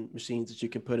game machines that you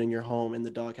can put in your home, and the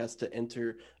dog has to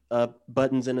enter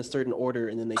buttons in a certain order,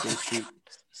 and then they can shoot.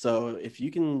 So if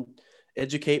you can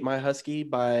educate my husky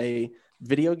by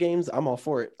video games, I'm all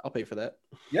for it. I'll pay for that.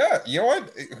 Yeah, you know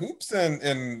what? Hoops and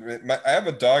I have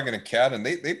a dog and a cat, and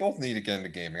they both need to get into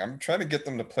gaming. I'm trying to get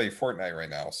them to play Fortnite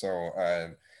right now. So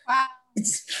wow.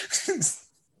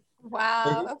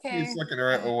 Wow. Okay. He's looking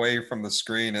right away from the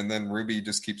screen, and then Ruby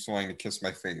just keeps wanting to kiss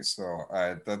my face. So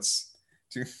that's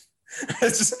too.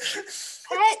 Pets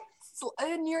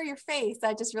near your face.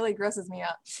 That just really grosses me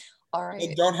out. All right.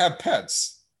 I don't have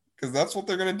pets because that's what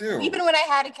they're gonna do. Even when I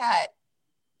had a cat,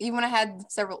 even when I had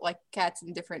several cats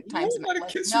in different times of my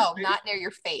life. No, not near your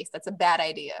face. That's a bad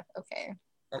idea. Okay.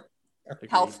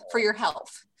 Health for your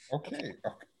health. Okay.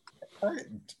 All right.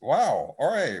 Wow.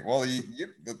 All right. Well,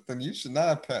 then you should not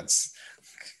have pets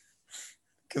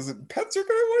because pets are going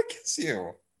to want to kiss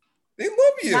you. They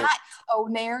love you. Not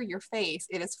near your face.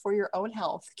 It is for your own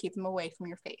health. Keep them away from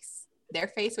your face. Their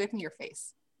face away from your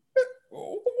face.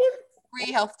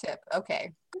 Free health tip.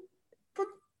 Okay.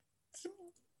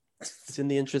 It's in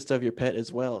the interest of your pet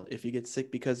as well. If you get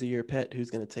sick because of your pet, who's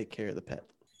going to take care of the pet?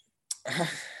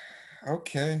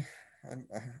 Okay.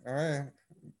 All right.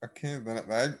 Okay, then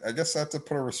I guess I have to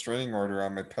put a restraining order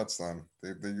on my pets then.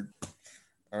 They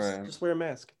all right. Just wear a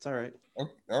mask. It's all right.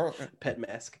 Okay, all right. Pet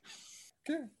mask.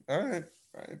 Okay. All right.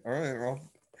 Well,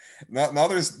 now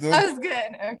there's the. That was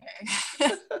good.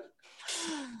 Okay.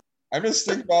 I'm just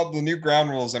thinking about the new ground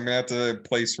rules I'm gonna have to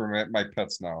place for my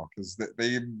pets now because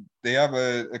they have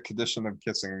a condition of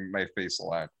kissing my face a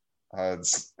lot.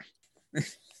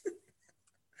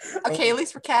 Okay, at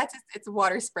least for cats, it's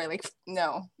water spray. Like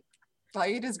no. All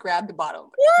you just grab the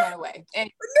bottle and run away.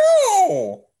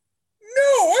 No,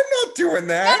 I'm not doing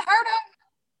that. That hurt him.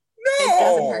 No, it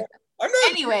doesn't hurt him. I'm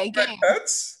not. Anyway, game.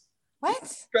 Pets.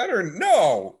 What? Better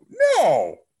no.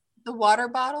 The water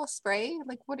bottle spray.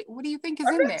 Like what do you think is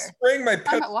in there? Spraying my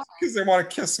pets because they want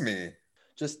to kiss me.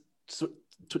 Just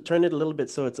turn it a little bit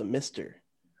so it's a mister.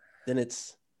 Then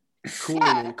it's cooling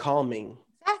and calming.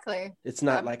 Exactly. It's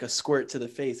not like a squirt to the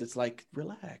face. It's like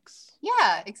relax.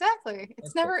 Yeah, exactly.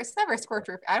 It's never a squirt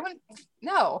to your face. I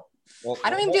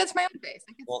don't even do it to my own face.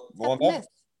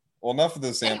 Enough of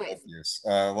this animal abuse.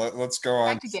 Let's go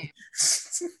on. Back to game.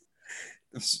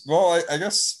 Well, I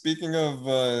guess speaking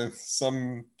of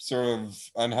some sort of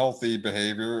unhealthy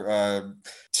behavior,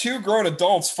 two grown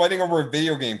adults fighting over a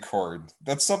video game cord.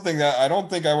 That's something that I don't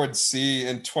think I would see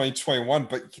in 2021,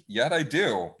 but yet I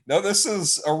do. No, this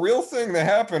is a real thing that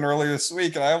happened earlier this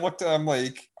week, and I looked at, I'm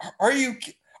like, are you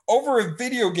over a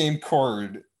video game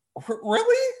cord?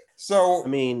 Really? So I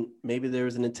mean, maybe there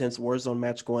was an intense Warzone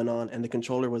match going on and the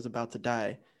controller was about to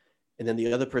die. And then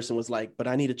the other person was like, but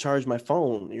I need to charge my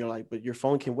phone. You're like, but your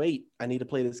phone can wait. I need to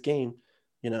play this game.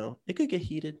 It could get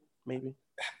heated, maybe.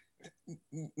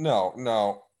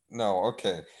 no.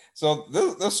 Okay. So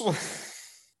this was,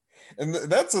 and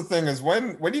that's the thing is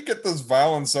when you get this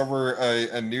violence over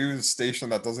a news station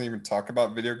that doesn't even talk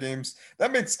about video games,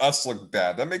 that makes us look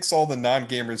bad. That makes all the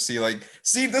non-gamers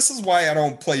see, this is why I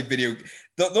don't play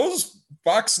those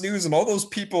Fox News and all those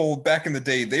people back in the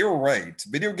day, they were right.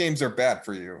 Video games are bad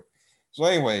for you. So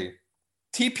anyway,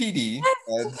 TPD.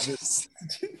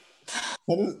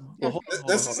 Well, hold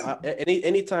on.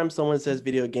 Anytime someone says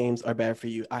video games are bad for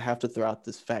you, I have to throw out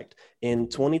this fact. In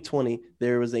 2020,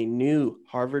 there was a new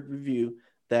Harvard review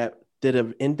that did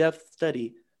an in-depth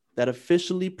study that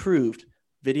officially proved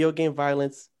video game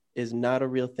violence is not a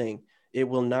real thing. It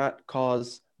will not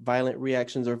cause violent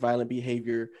reactions or violent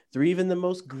behavior through even the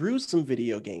most gruesome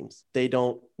video games. They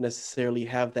don't necessarily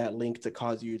have that link to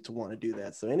cause you to want to do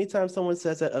that. So anytime someone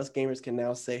says that, us gamers can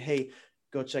now say, hey,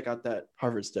 go check out that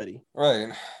Harvard study.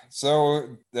 Right.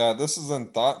 So this is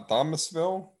in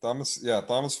Thomasville.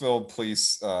 Thomasville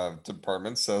Police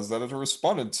Department says that it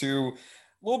responded to a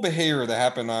little behavior that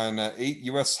happened on 8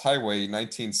 U.S. Highway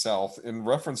 19 South in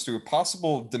reference to a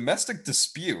possible domestic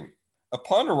dispute.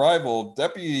 Upon arrival,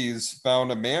 deputies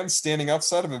found a man standing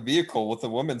outside of a vehicle with a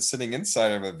woman sitting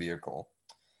inside of a vehicle.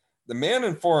 The man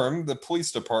informed the police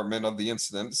department of the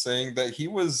incident, saying that he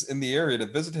was in the area to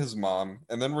visit his mom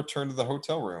and then return to the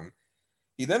hotel room.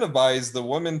 He then advised the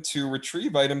woman to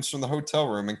retrieve items from the hotel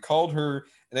room and called her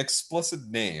an explicit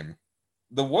name.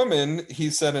 The woman, he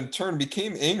said in turn,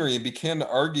 became angry and began to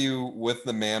argue with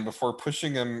the man before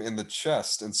pushing him in the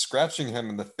chest and scratching him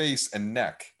in the face and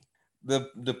neck.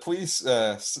 The police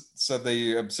said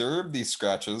they observed these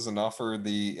scratches and offered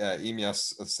the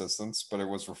EMS assistance, but it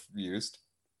was refused.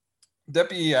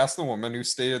 Deputy asked the woman, who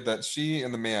stated that she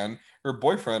and the man, her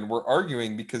boyfriend, were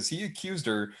arguing because he accused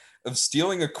her of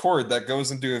stealing a cord that goes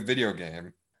into a video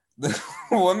game. The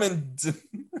woman did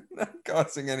not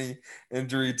causing any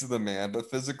injury to the man, but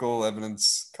physical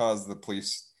evidence caused the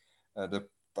police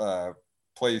to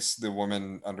place the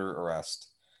woman under arrest.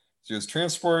 She was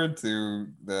transported to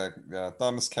the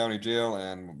Thomas County Jail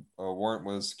and a warrant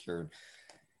was secured.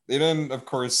 They didn't, of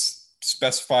course,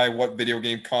 specify what video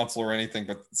game console or anything,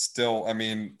 but still, I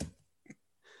mean,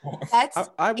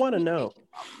 I want to know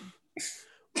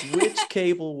which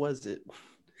cable was it?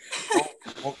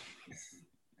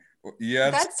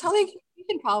 Yeah, that's totally a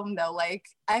communication problem, though. Like,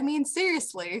 I mean,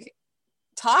 seriously,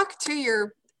 talk to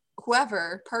your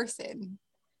whoever person,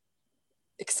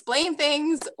 explain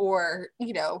things, or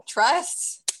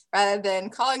trust rather than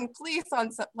calling police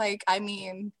on some. Like, I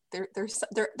mean, there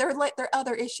are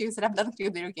other issues that have nothing to do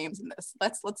with video games in this.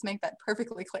 Let's make that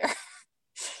perfectly clear.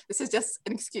 This is just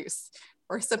an excuse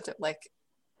or a symptom. Like,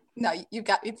 no, you've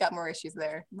got more issues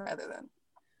there rather than.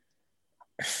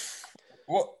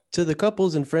 Well, to the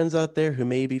couples and friends out there who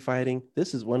may be fighting,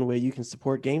 this is one way you can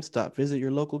support GameStop. Visit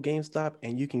your local GameStop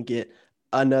and you can get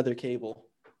another cable.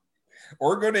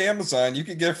 Or go to Amazon. You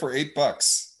can get it for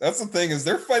 $8. That's the thing, is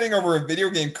they're fighting over a video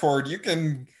game cord. You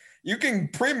can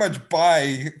pretty much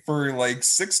buy for like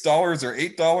 $6 or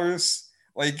 $8.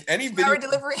 Like any video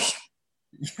delivery.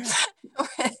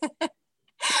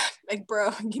 Like,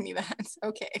 bro, give me that.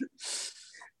 Okay.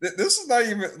 This is not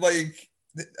even like,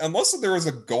 unless there was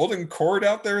a golden cord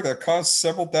out there that cost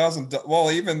several thousand.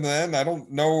 Well, even then, I don't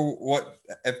know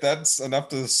if that's enough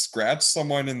to scratch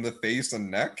someone in the face and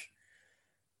neck.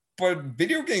 But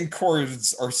video game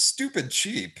cords are stupid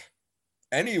cheap.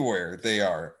 Anywhere they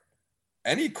are,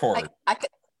 any cord. If they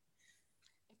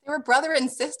were brother and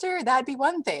sister, that'd be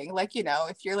one thing. Like,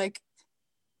 if you're like,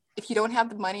 if you don't have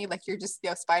the money, like you're just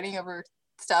fighting over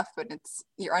stuff, but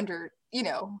you're under,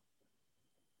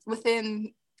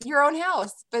 within your own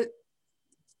house. But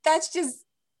that's just,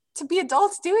 to be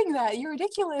adults doing that, you're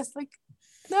ridiculous. Like,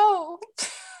 no.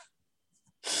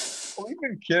 Well,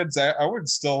 even kids, I would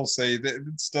still say that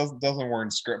it doesn't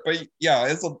warrant script. But yeah,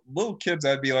 as a little kids,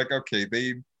 I'd be like, okay,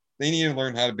 they need to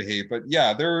learn how to behave. But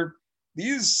yeah,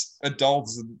 these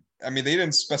adults. I mean, they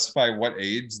didn't specify what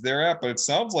age they're at, but it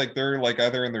sounds like they're like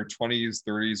either in their 20s,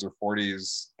 30s, or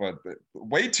 40s, but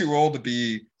way too old to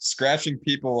be scratching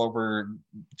people over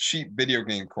cheap video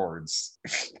game cords.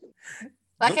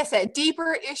 Like I said,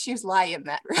 deeper issues lie in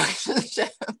that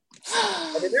relationship.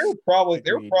 I mean,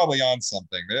 they were probably on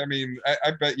something. I mean,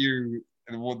 I bet you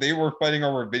they were fighting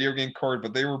over a video game cord,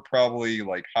 but they were probably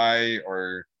like high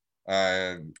or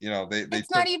they It's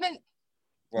took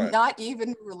what? not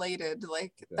even related.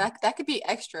 Like that could be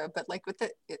extra, but like with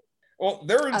well,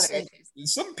 there are other issues.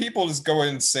 some people just go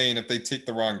insane if they take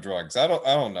the wrong drugs. I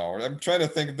don't know. I'm trying to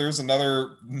think if there's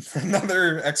another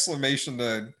exclamation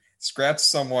to scratch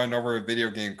someone over a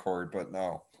video game cord, but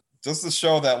no. Just to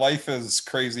show that life is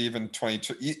crazy. Even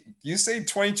 20, you say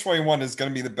 2021 is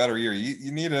going to be the better year.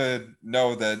 You need to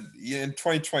know that in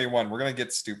 2021 we're going to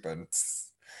get stupid.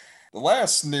 The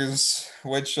last news,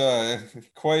 which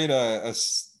quite a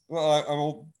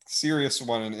serious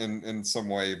one in some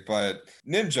way, but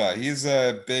Ninja, he's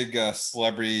a big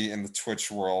celebrity in the Twitch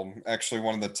world. Actually,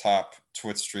 one of the top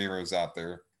Twitch streamers out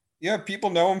there. Yeah, people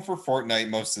know him for Fortnite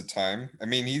most of the time. I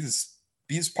mean,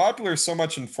 he's popular so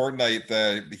much in Fortnite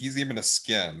that he's even a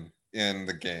skin in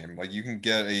the game. Like you can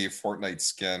get a Fortnite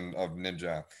skin of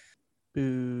Ninja.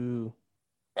 Boo.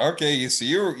 Okay,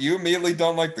 you immediately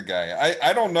don't like the guy.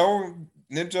 I don't know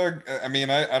Ninja. I mean,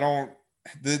 I don't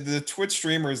the Twitch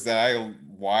streamers that I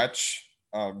watch,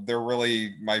 they're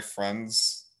really my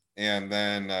friends. And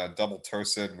then Double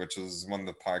Toasted, which is one of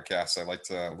the podcasts I like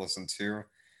to listen to.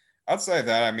 Outside of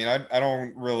that, I mean, I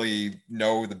don't really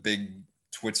know the big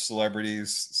Twitch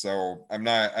celebrities, so I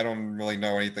don't really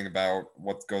know anything about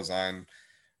what goes on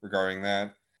regarding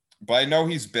that. But I know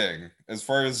he's big as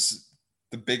far as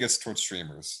the biggest Twitch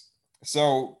streamers.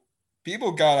 So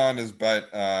people got on his butt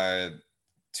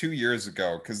 2 years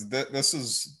ago because this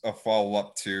is a follow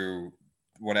up to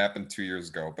what happened 2 years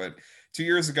ago. But 2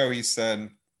 years ago, he said,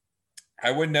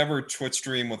 "I would never Twitch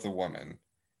stream with a woman,"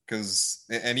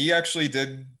 and he actually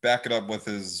did back it up with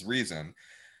his reason.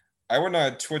 "I would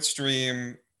not Twitch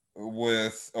stream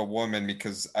with a woman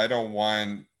because I don't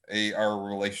want our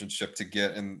relationship to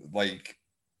get and like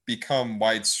become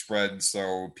widespread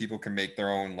so people can make their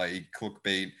own like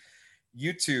clickbait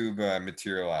YouTube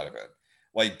material out of it,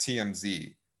 like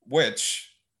TMZ,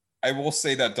 which I will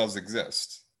say that does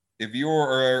exist. If you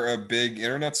are a big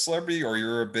internet celebrity or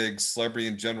you're a big celebrity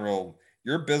in general,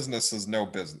 your business is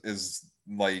is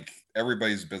like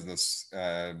everybody's business.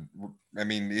 I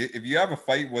mean, if you have a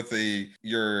fight with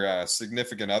your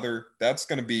significant other, that's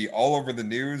going to be all over the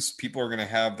news. People are going to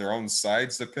have their own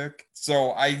sides to pick.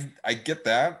 So I get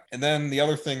that. And then the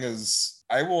other thing is,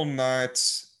 I will not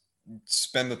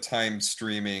spend the time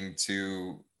streaming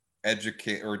to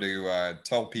educate or to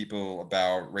tell people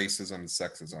about racism and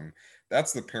sexism.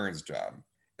 That's the parents' job.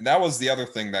 And that was the other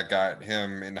thing that got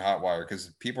him in hot water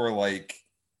because people are like,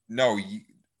 "No,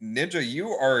 Ninja, you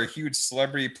are a huge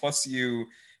celebrity. Plus, you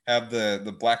have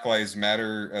the Black Lives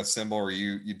Matter symbol, or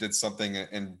you did something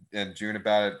in June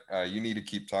about it. You need to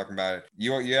keep talking about it.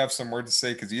 You have some word to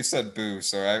say because you said boo,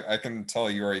 so I can tell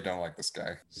you already don't like this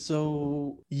guy."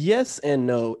 So yes and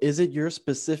no. Is it your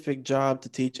specific job to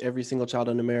teach every single child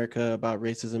in America about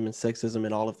racism and sexism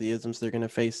and all of the isms they're going to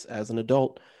face as an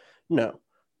adult? No.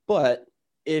 But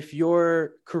if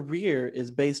your career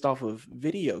is based off of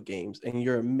video games and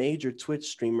you're a major Twitch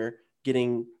streamer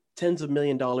getting tens of $1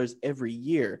 million every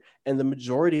year, and the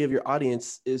majority of your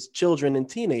audience is children and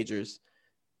teenagers,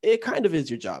 it kind of is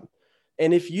your job.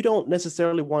 And if you don't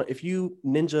necessarily if you,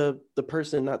 Ninja, the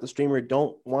person, not the streamer,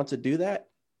 don't want to do that,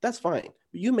 that's fine.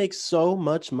 You make so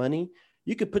much money.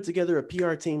 You could put together a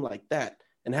PR team like that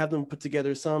and have them put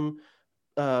together some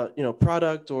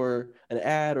product or an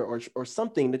ad or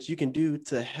something that you can do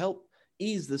to help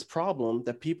ease this problem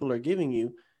that people are giving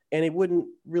you, and it wouldn't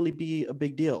really be a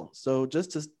big deal. So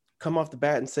just to come off the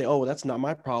bat and say, "Oh, well, that's not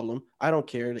my problem. I don't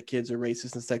care that kids are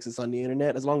racist and sexist on the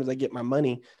internet as long as I get my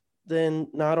money," then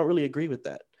no, I don't really agree with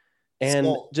that. And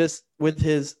just with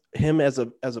him as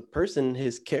a person,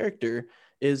 his character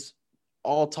is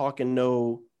all talk and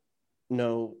no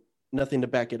nothing to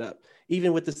back it up.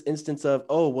 Even with this instance of,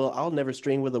 "Oh, well, I'll never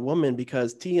stream with a woman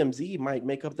because TMZ might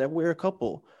make up that we're a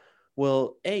couple."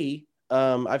 Well,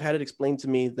 I've had it explained to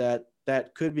me that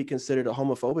could be considered a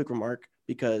homophobic remark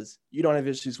because you don't have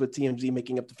issues with TMZ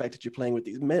making up the fact that you're playing with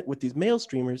these male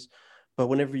streamers, but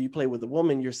whenever you play with a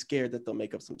woman, you're scared that they'll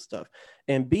make up some stuff.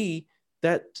 And B,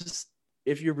 that just,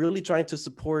 if you're really trying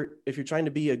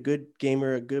to be a good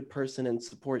gamer, a good person, and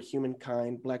support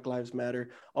humankind, Black Lives Matter,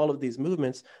 all of these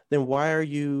movements, then why are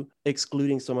you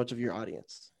excluding so much of your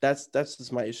audience? That's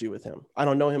just my issue with him. I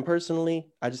don't know him personally.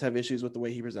 I just have issues with the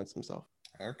way he presents himself.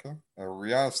 Okay.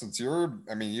 Rihanna, since you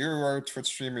are a Twitch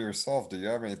streamer yourself, do you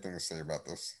have anything to say about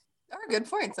this? Oh, good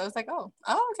points. I was like, oh,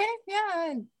 okay,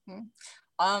 yeah.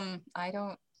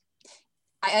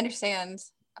 I understand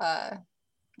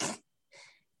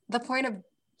the point of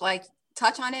like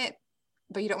touch on it,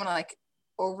 but you don't want to like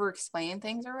over explain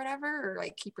things or whatever, or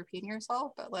like keep repeating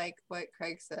yourself. But like what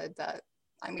Craig said, that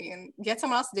I mean, get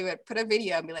someone else to do it, put a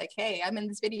video and be like, hey, I'm in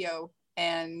this video,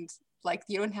 and like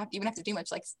you don't even have to do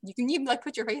much. Like you can even like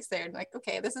put your face there and like,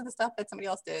 okay, this is the stuff that somebody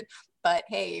else did, but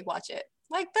hey, watch it.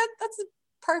 Like that's a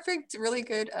perfect, really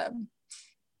good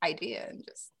idea, and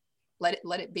just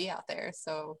let it be out there,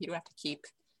 so you don't have to keep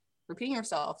repeating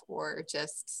yourself or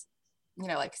just, you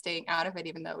know, like staying out of it,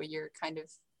 even though you're kind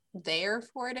of there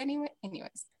for it anyways,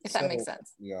 if that makes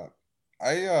sense. Yeah,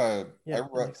 Yeah, I that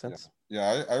read, makes sense.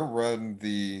 I read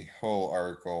the whole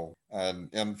article,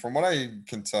 and from what I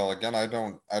can tell, again, I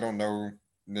don't know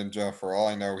Ninja. For all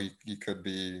I know, he could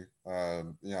be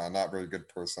not very good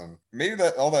person. Maybe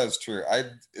that all that is true.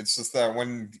 It's just that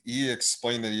when he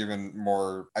explained it even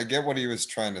more, I get what he was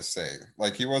trying to say.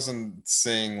 Like he wasn't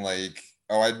saying like,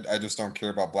 oh, I just don't care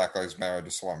about Black Lives Matter, I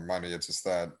just want money. It's just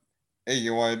that, hey,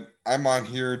 you know what? I'm on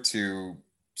here to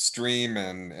stream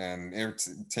and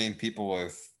entertain people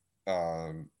with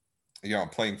um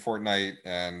playing Fortnite,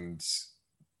 and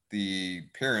the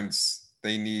parents,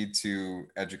 they need to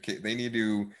educate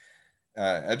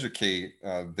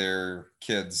their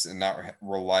kids and not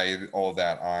rely all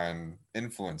that on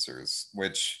influencers,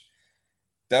 which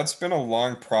that's been a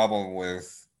long problem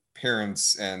with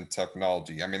parents and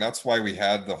technology. I mean, that's why we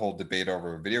had the whole debate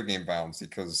over video game violence,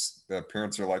 because the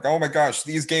parents are like, oh my gosh,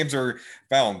 these games are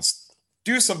violence.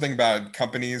 Do something about it,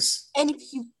 companies. And if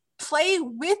you play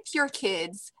with your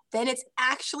kids, then it's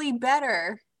actually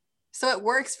better, so it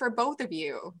works for both of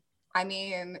you. I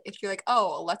mean, if you're like,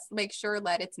 oh, let's make sure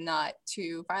that it's not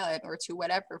too violent or too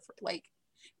whatever, like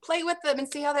play with them and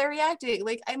see how they're reacting.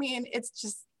 Like, I mean, it's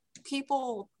just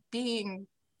people being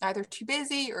either too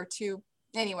busy or too,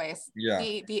 anyways. Yeah.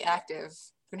 Be active.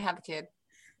 You're gonna have a kid,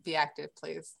 be active,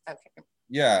 please. Okay.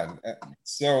 Yeah.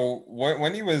 So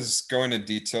when he was going into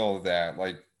detail of that,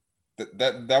 like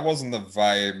that wasn't the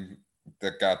vibe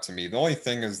that got to me. The only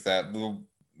thing is that,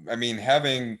 I mean,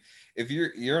 having, if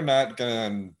you're not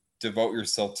gonna devote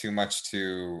yourself too much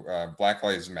to Black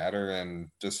Lives Matter and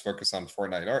just focus on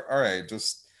Fortnite, all right,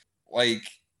 just like,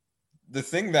 the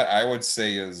thing that I would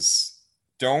say is,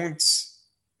 don't,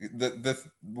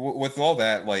 with all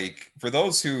that, like, for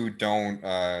those who don't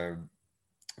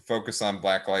focus on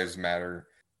Black Lives Matter,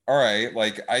 all right,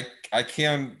 like I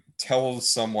can't tell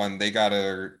someone they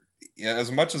gotta,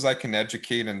 as much as I can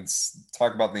educate and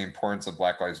talk about the importance of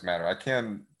Black Lives Matter, I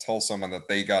can't tell someone that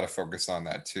they gotta focus on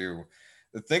that too.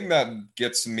 The thing that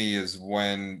gets me is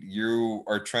when you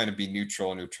are trying to be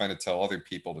neutral and you're trying to tell other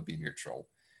people to be neutral.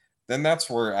 Then that's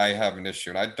where I have an issue.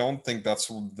 And I don't think that's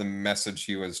the message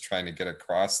he was trying to get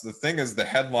across. The thing is, the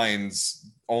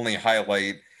headlines only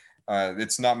highlight,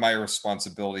 it's not my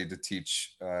responsibility to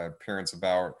teach parents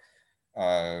about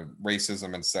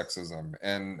racism and sexism.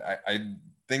 And I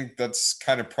think that's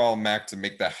kind of problematic to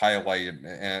make that highlight.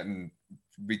 And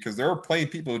because there are plenty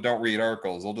of people who don't read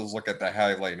articles, they'll just look at the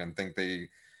highlight and think they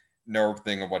know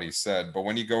everything of what he said. But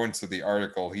when you go into the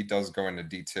article, he does go into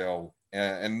detail.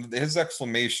 And his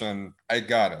exclamation, I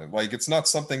got it. Like, it's not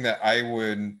something that I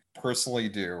would personally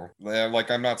do. Like,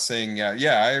 I'm not saying,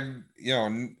 I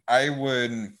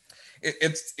would.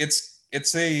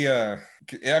 It's a.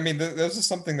 I mean, this is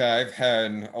something that I've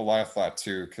had a lot of thought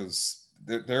too, because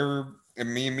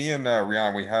me and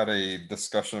Rihanna, we had a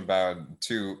discussion about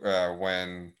too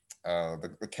when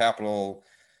the Capitol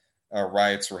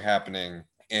riots were happening.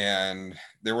 And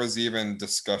there was even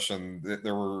discussion that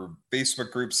there were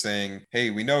Facebook groups saying, hey,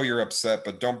 we know you're upset,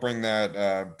 but don't bring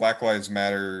that Black Lives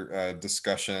Matter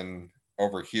discussion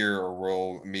over here or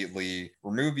we'll immediately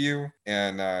remove you.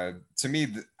 And to me,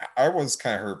 I was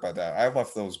kind of hurt by that. I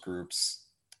left those groups.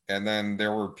 And then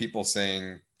there were people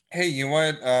saying, hey, you know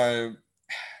what?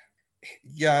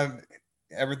 Yeah,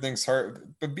 everything's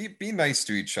hard, but be nice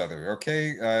to each other,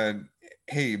 okay?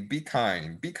 Hey, be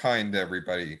kind to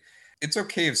everybody. It's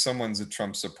okay if someone's a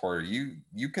Trump supporter. You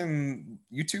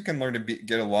two can learn to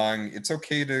get along. It's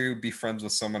okay to be friends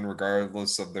with someone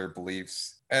regardless of their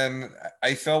beliefs. And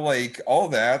I felt like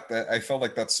I felt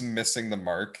like that's missing the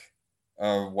mark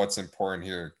of what's important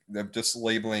here. Of just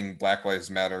labeling Black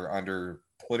Lives Matter under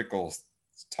political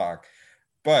talk.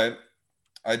 But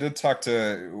I did talk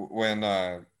to when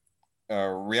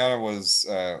Rihanna was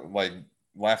like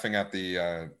laughing at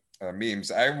the memes.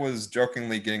 I was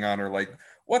jokingly getting on her like,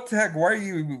 what the heck? Why are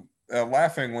you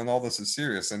laughing when all this is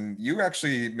serious? And you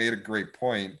actually made a great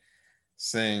point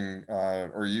saying,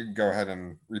 or you can go ahead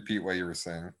and repeat what you were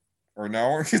saying, or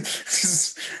no?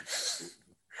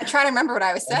 I try to remember what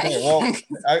I was saying. Okay,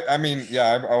 well, I mean,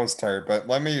 yeah, I was tired, but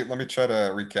let me try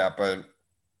to recap. But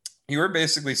you were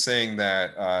basically saying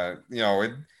that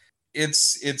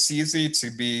it's easy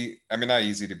to be, I mean, not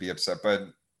easy to be upset, but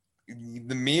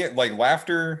like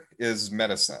laughter is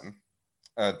medicine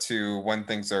to when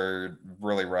things are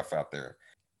really rough out there.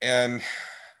 And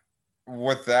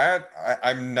with that,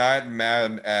 I'm not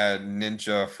mad at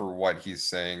Ninja for what he's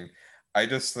saying. I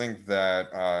just think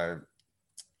that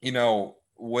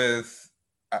with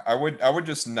I would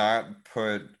just not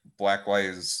put Black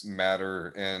Lives Matter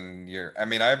in your. I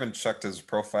mean, I haven't checked his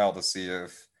profile to see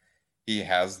if he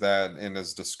has that in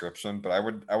his description, but I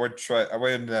would try. I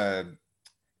would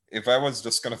if I was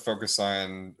just gonna focus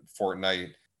on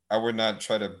Fortnite, I would not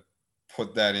try to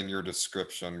put that in your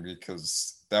description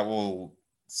because that will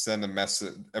send a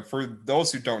message. For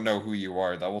those who don't know who you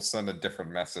are, that will send a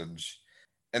different message.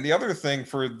 And the other thing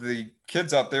for the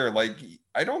kids out there, like,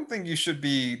 I don't think you should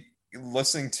be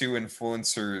listening to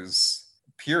influencers,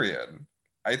 period.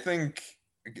 I think,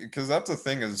 because that's the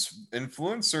thing, is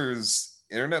influencers,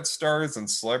 internet stars, and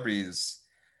celebrities,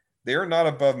 they are not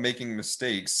above making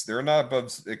mistakes. They're not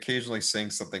above occasionally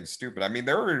saying something stupid. I mean,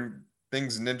 there were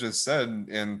things Ninja said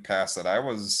in past that I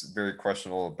was very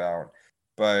questionable about,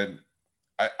 but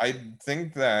I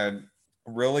think that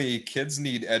really kids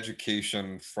need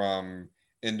education from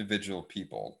individual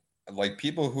people, like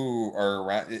people who are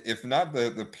around, if not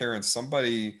the parents,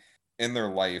 somebody in their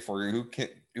life, or who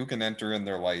can enter in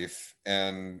their life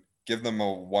and give them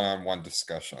a one-on-one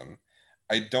discussion.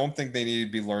 I don't think they need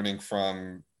to be learning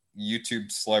from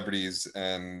YouTube celebrities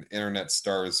and internet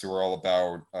stars who are all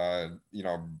about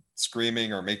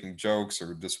screaming or making jokes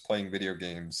or just playing video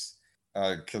games,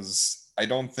 because I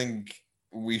don't think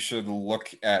we should look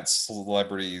at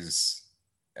celebrities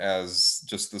as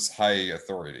just this high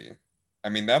authority. I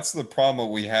mean, that's the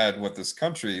problem we had with this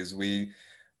country, is we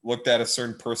looked at a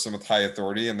certain person with high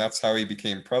authority, and that's how he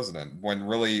became president, when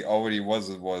really all he was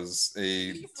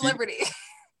a celebrity.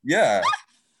 Yeah.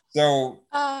 So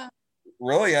Uh,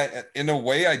 really, in a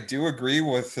way, I do agree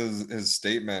with his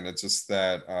statement. It's just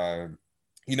that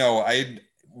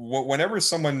whenever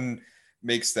someone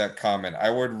makes that comment, I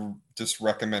would just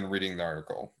recommend reading the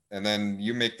article, and then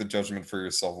you make the judgment for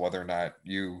yourself whether or not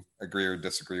you agree or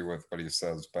disagree with what he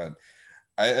says. But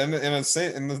in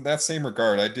that same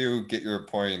regard, I do get your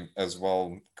point as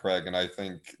well, Craig, and I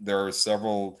think there are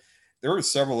several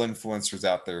influencers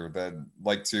out there that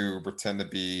like to pretend to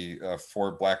be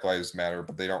for Black Lives Matter,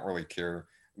 but they don't really care.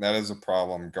 And that is a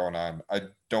problem going on. I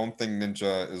don't think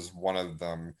Ninja is one of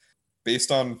them,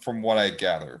 based on from what I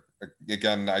gather.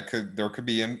 Again, there could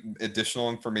be additional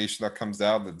information that comes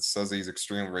out that says he's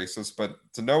extremely racist, but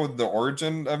to know the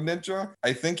origin of Ninja,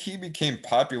 I think he became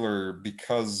popular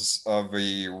because of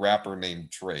a rapper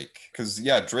named Drake. Because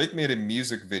yeah, Drake made a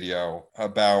music video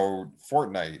about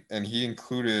Fortnite, and he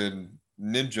included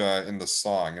Ninja in the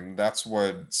song, and that's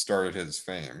what started his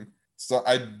fame. So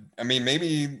I mean,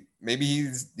 maybe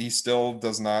he still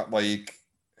does not like,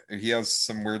 he has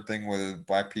some weird thing with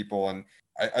black people, and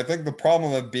I think the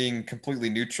problem of being completely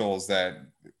neutral is that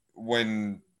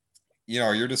when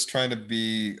you're just trying to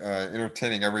be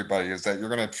entertaining everybody, is that you're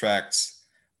going to attract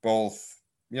both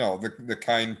the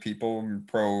kind people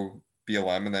pro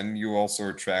BLM, and then you also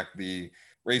attract the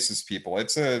racist people.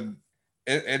 It's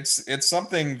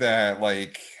something that,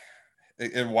 like,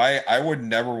 and why I would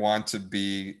never want to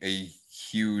be a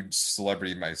huge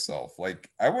celebrity myself. Like,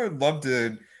 I would love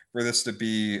for this to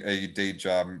be a day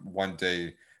job one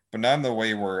day, but not in the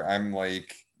way where I'm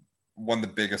like one of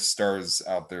the biggest stars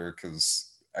out there,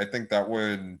 because I think that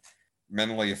would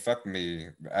mentally affect me.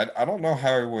 I don't know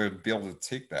how I would be able to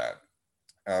take that.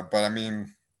 But I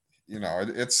mean,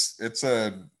 it's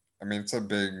a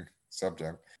big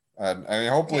subject. I mean,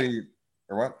 hopefully, okay.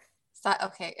 or what?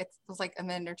 Okay, it was like a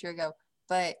minute or two ago,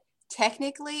 but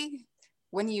technically,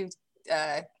 when you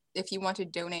if you want to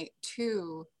donate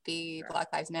to the Black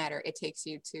Lives Matter, it takes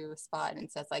you to a spot and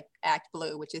says like Act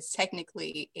Blue, which is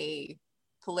technically a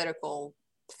political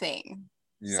thing.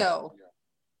 Yeah. So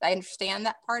I understand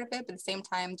that part of it, but at the same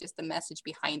time, just the message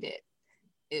behind it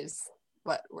is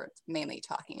what we're mainly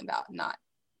talking about, not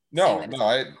No,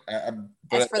 but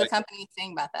as for the company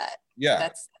saying about that, yeah,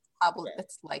 that's probably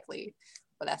that's likely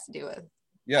what it has to do with.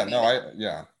 yeah, I mean, no,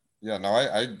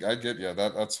 I get you.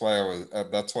 That's why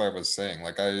I was saying,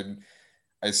 like,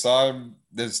 I saw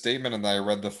this statement and I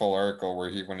read the full article where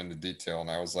he went into detail, and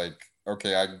I was like,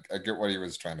 okay, I get what he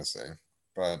was trying to say.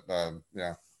 But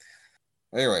yeah.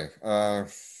 Anyway,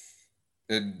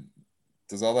 it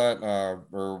does all that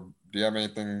or do you have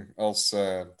anything else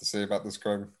to say about this,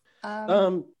 Craig?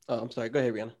 Oh, I'm sorry. Go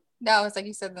ahead, Rihanna. No, it's like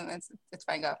you said, it's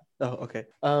fine. Go. Oh, okay.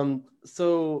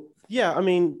 So yeah, I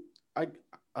mean,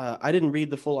 I didn't read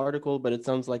the full article, but it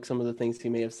sounds like some of the things he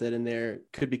may have said in there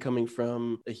could be coming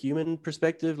from a human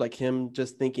perspective, like him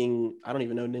just thinking, I don't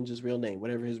even know Ninja's real name,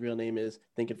 whatever his real name is,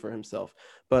 thinking for himself.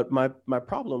 But my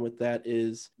problem with that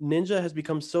is Ninja has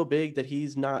become so big that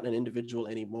he's not an individual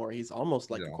anymore. He's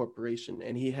almost like a Yeah. corporation,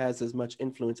 and he has as much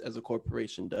influence as a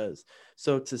corporation does.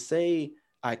 So to say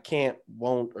I can't,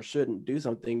 won't, or shouldn't do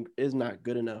something is not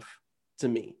good enough to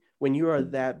me. When you are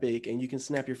that big and you can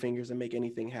snap your fingers and make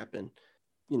anything happen,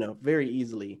 very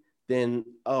easily, then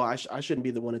I shouldn't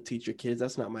be the one to teach your kids.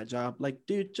 That's not my job. Like,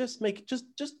 dude, just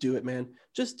do it, man.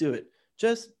 Just do it.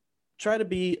 Just try to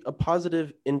be a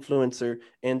positive influencer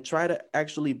and try to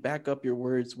actually back up your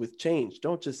words with change.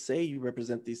 Don't just say you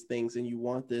represent these things and you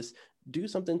want this. Do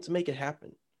something to make it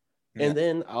happen. Yeah. And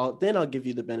then I'll give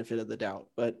you the benefit of the doubt.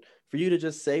 But for you to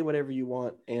just say whatever you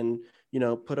want and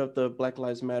put up the Black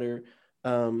Lives Matter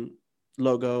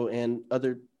logo and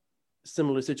other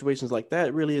similar situations like that,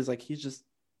 it really is like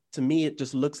to me it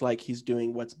just looks like he's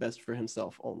doing what's best for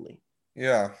himself only.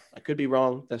 Yeah, I could be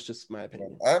wrong. That's just my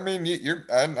opinion. I mean,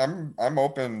 I'm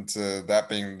open to that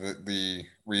being the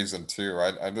reason too.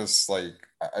 I just like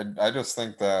I just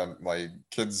think that like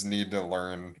kids need to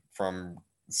learn from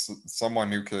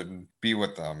someone who could be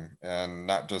with them and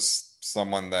not just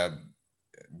someone that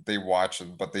they watch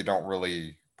but they don't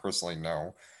really personally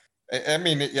know. I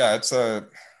mean, yeah, it's a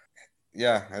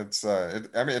yeah, I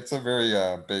mean, it's a very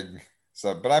big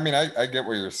sub, but I mean, I get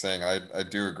what you're saying. I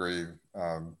do agree.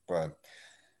 But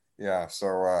yeah,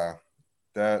 so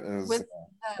that is with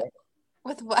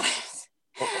with what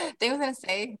they was gonna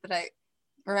say that I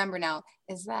remember now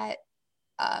is that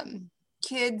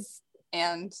kids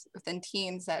and within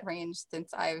teens that range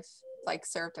since I've like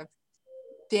served, I've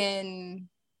been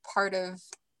part of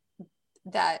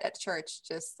that at church,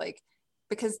 just like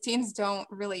because teens don't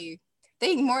really,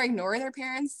 they more ignore their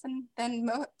parents than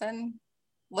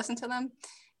listen to them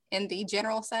in the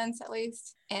general sense, at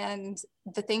least. And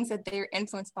the things that they're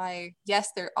influenced by,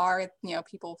 yes, there are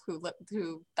people who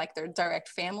like their direct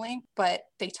family, but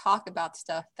they talk about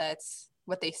stuff that's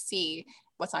what they see,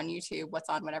 what's on YouTube, what's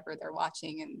on whatever they're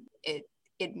watching, and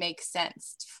it makes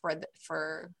sense for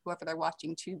whoever they're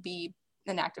watching to be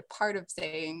an active part of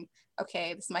saying,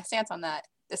 okay, this is my stance on that.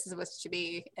 This is what it should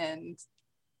be, and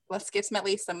let's give some at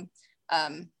least some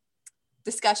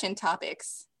discussion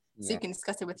topics so you can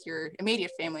discuss it with your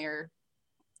immediate family or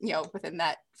within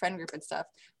that friend group and stuff.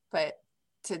 But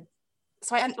I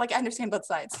understand both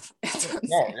sides.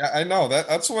 no, yeah, I know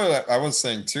that's what I was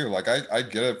saying too. Like I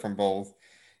get it from both.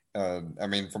 I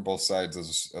mean, from both sides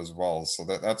as well. So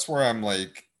that's where I'm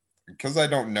like, because I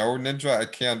don't know Ninja, I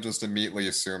can't just immediately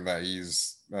assume that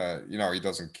he's he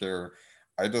doesn't care.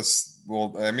 I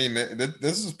mean,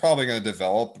 this is probably going to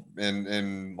develop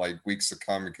in like weeks to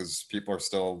come because people are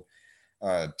still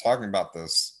talking about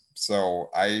this. So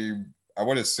I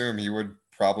would assume he would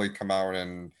probably come out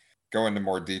and go into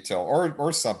more detail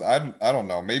or something. I don't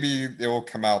know. Maybe it will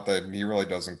come out that he really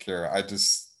doesn't care. I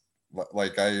just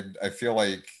like I feel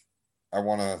like I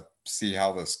want to see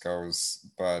how this goes,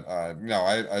 but no,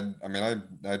 I mean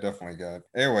I definitely get it.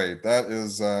 Anyway, that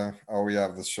is all we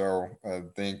have the show.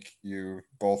 Thank you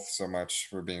both so much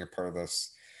for being a part of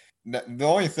this. The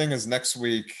only thing is next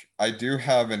week I do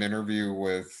have an interview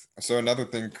with, so another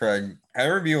thing, Craig, I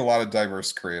interview a lot of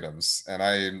diverse creatives and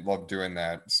I love doing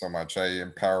that so much. I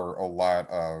empower a lot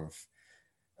of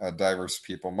diverse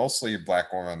people, mostly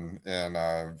Black women in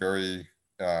very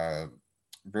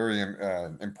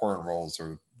important roles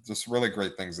or just really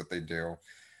great things that they do,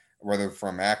 whether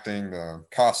from acting to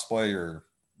cosplay or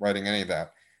writing, any of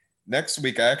that. Next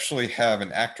week, I actually have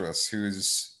an actress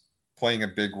who's playing a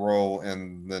big role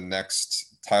in the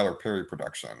next Tyler Perry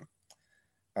production.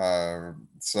 I'm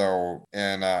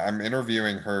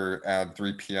interviewing her at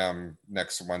 3 p.m.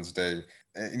 next Wednesday.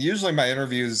 And usually my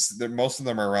interviews, most of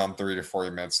them are around 30 to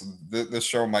 40 minutes. The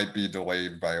show might be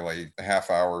delayed by like a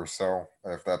half hour or so,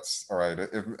 if that's all right.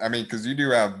 I mean, because you do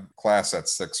have class at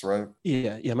 6, right?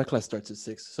 Yeah, my class starts at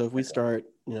 6. So if we start,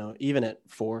 even at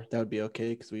 4, that would be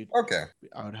okay because I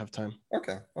would have time.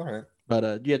 Okay, all right.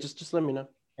 But yeah, just let me know.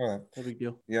 All right. No big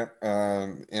deal. Yep.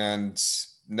 And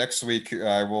next week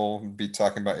I will be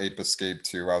talking about Ape Escape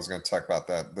too. I was going to talk about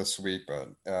that this week,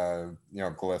 but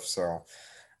Glyph. So,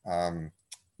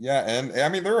 yeah, and I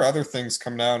mean there are other things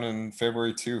coming out in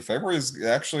February too. February is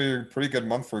actually a pretty good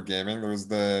month for gaming. There's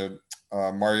the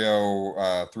Mario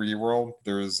 3D World.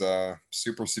 There's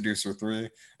Super Seducer 3.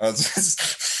 I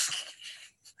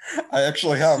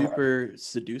actually have Super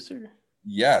Seducer.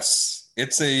 Yes,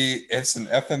 it's an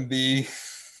FMV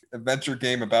adventure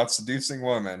game about seducing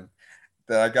women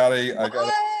that I got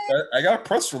a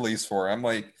press release for. I'm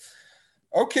like,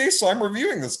 Okay, so I'm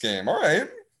reviewing this game. All right.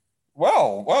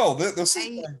 Well, this is.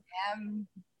 I am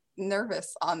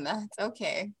nervous on that.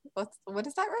 Okay. What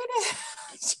is that rated?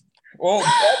 Well,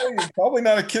 probably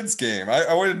not a kid's game.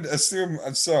 I would assume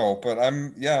so, but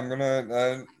I'm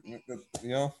gonna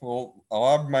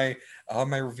I'll have my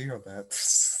review of that.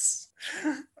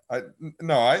 I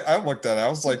looked at it. I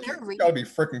was like, you gotta be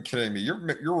freaking kidding me.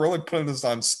 You're really putting this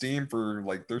on Steam for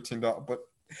like $13, but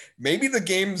maybe the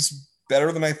game's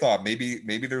better than I thought.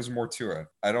 Maybe there's more to it.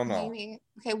 I don't know. Maybe.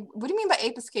 Okay, what do you mean by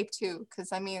Ape Escape 2?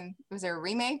 Because I mean, was there a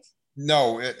remake?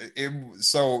 No,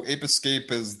 so Ape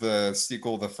Escape is the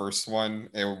sequel to the first one.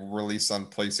 It will release on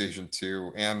PlayStation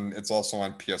 2, and it's also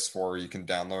on PS4. You can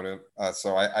download it.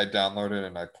 So I downloaded it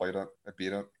and I played it. I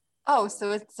beat it. Oh,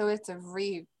 so it's a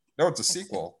No, it's a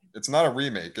sequel. It's not a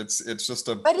remake. It's just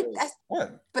a. But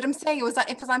what? But I'm saying it was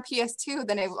on PS2.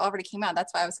 Then it already came out.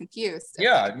 That's why I was confused.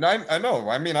 Yeah, I know.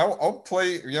 I mean, I'll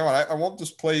play. I won't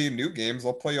just play new games.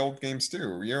 I'll play old games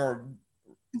too.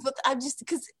 But I'm just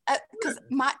because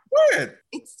my what?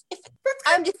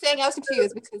 I'm just saying I was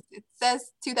confused because it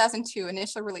says 2002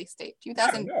 initial release date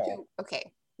 2002. Yeah,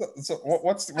 okay. So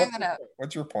what's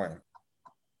your point?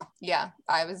 Yeah,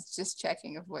 I was just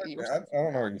checking of what you were saying. I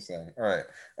don't know what you're saying. All right.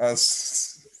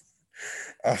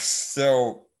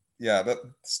 So yeah, that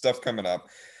stuff coming up.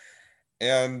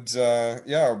 And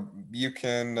you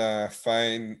can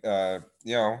find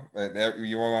you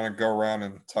want to go around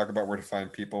and talk about where to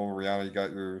find people. Rihanna, you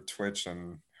got your Twitch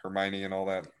and Hermione and all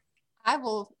that.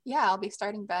 I'll be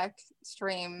starting back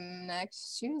stream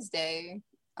next Tuesday.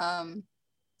 So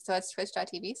it's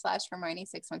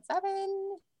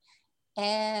twitch.tv/Hermione617.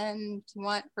 And if you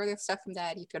want further stuff from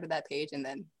that, you go to that page and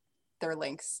then there are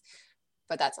links.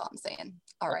 But that's all I'm saying.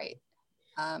 All right.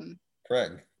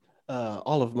 Craig.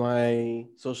 All of my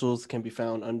socials can be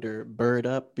found under Bird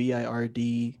Up,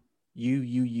 BIRDUUU,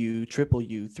 triple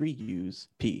U, 3 U's,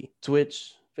 P.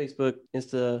 Twitch, Facebook,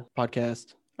 Insta,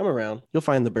 podcast. I'm around. You'll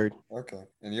find the bird. Okay.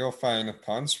 And you'll find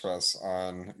Pawnspress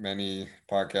on many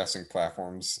podcasting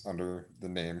platforms under the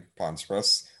name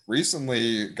Pawnspress.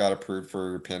 Recently got approved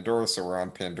for Pandora, so we're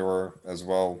on Pandora as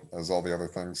well as all the other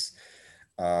things.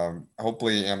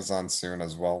 Hopefully Amazon soon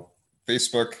as well.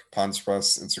 Facebook,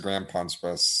 Pawnspress, Instagram,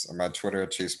 Pawnspress. I'm at Twitter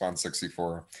at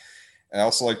ChasePawn64. I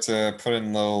also like to put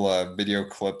in little video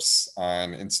clips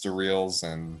on Insta Reels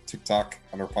and TikTok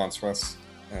under Pawnspress.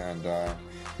 And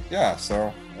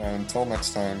so until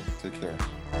next time, take care.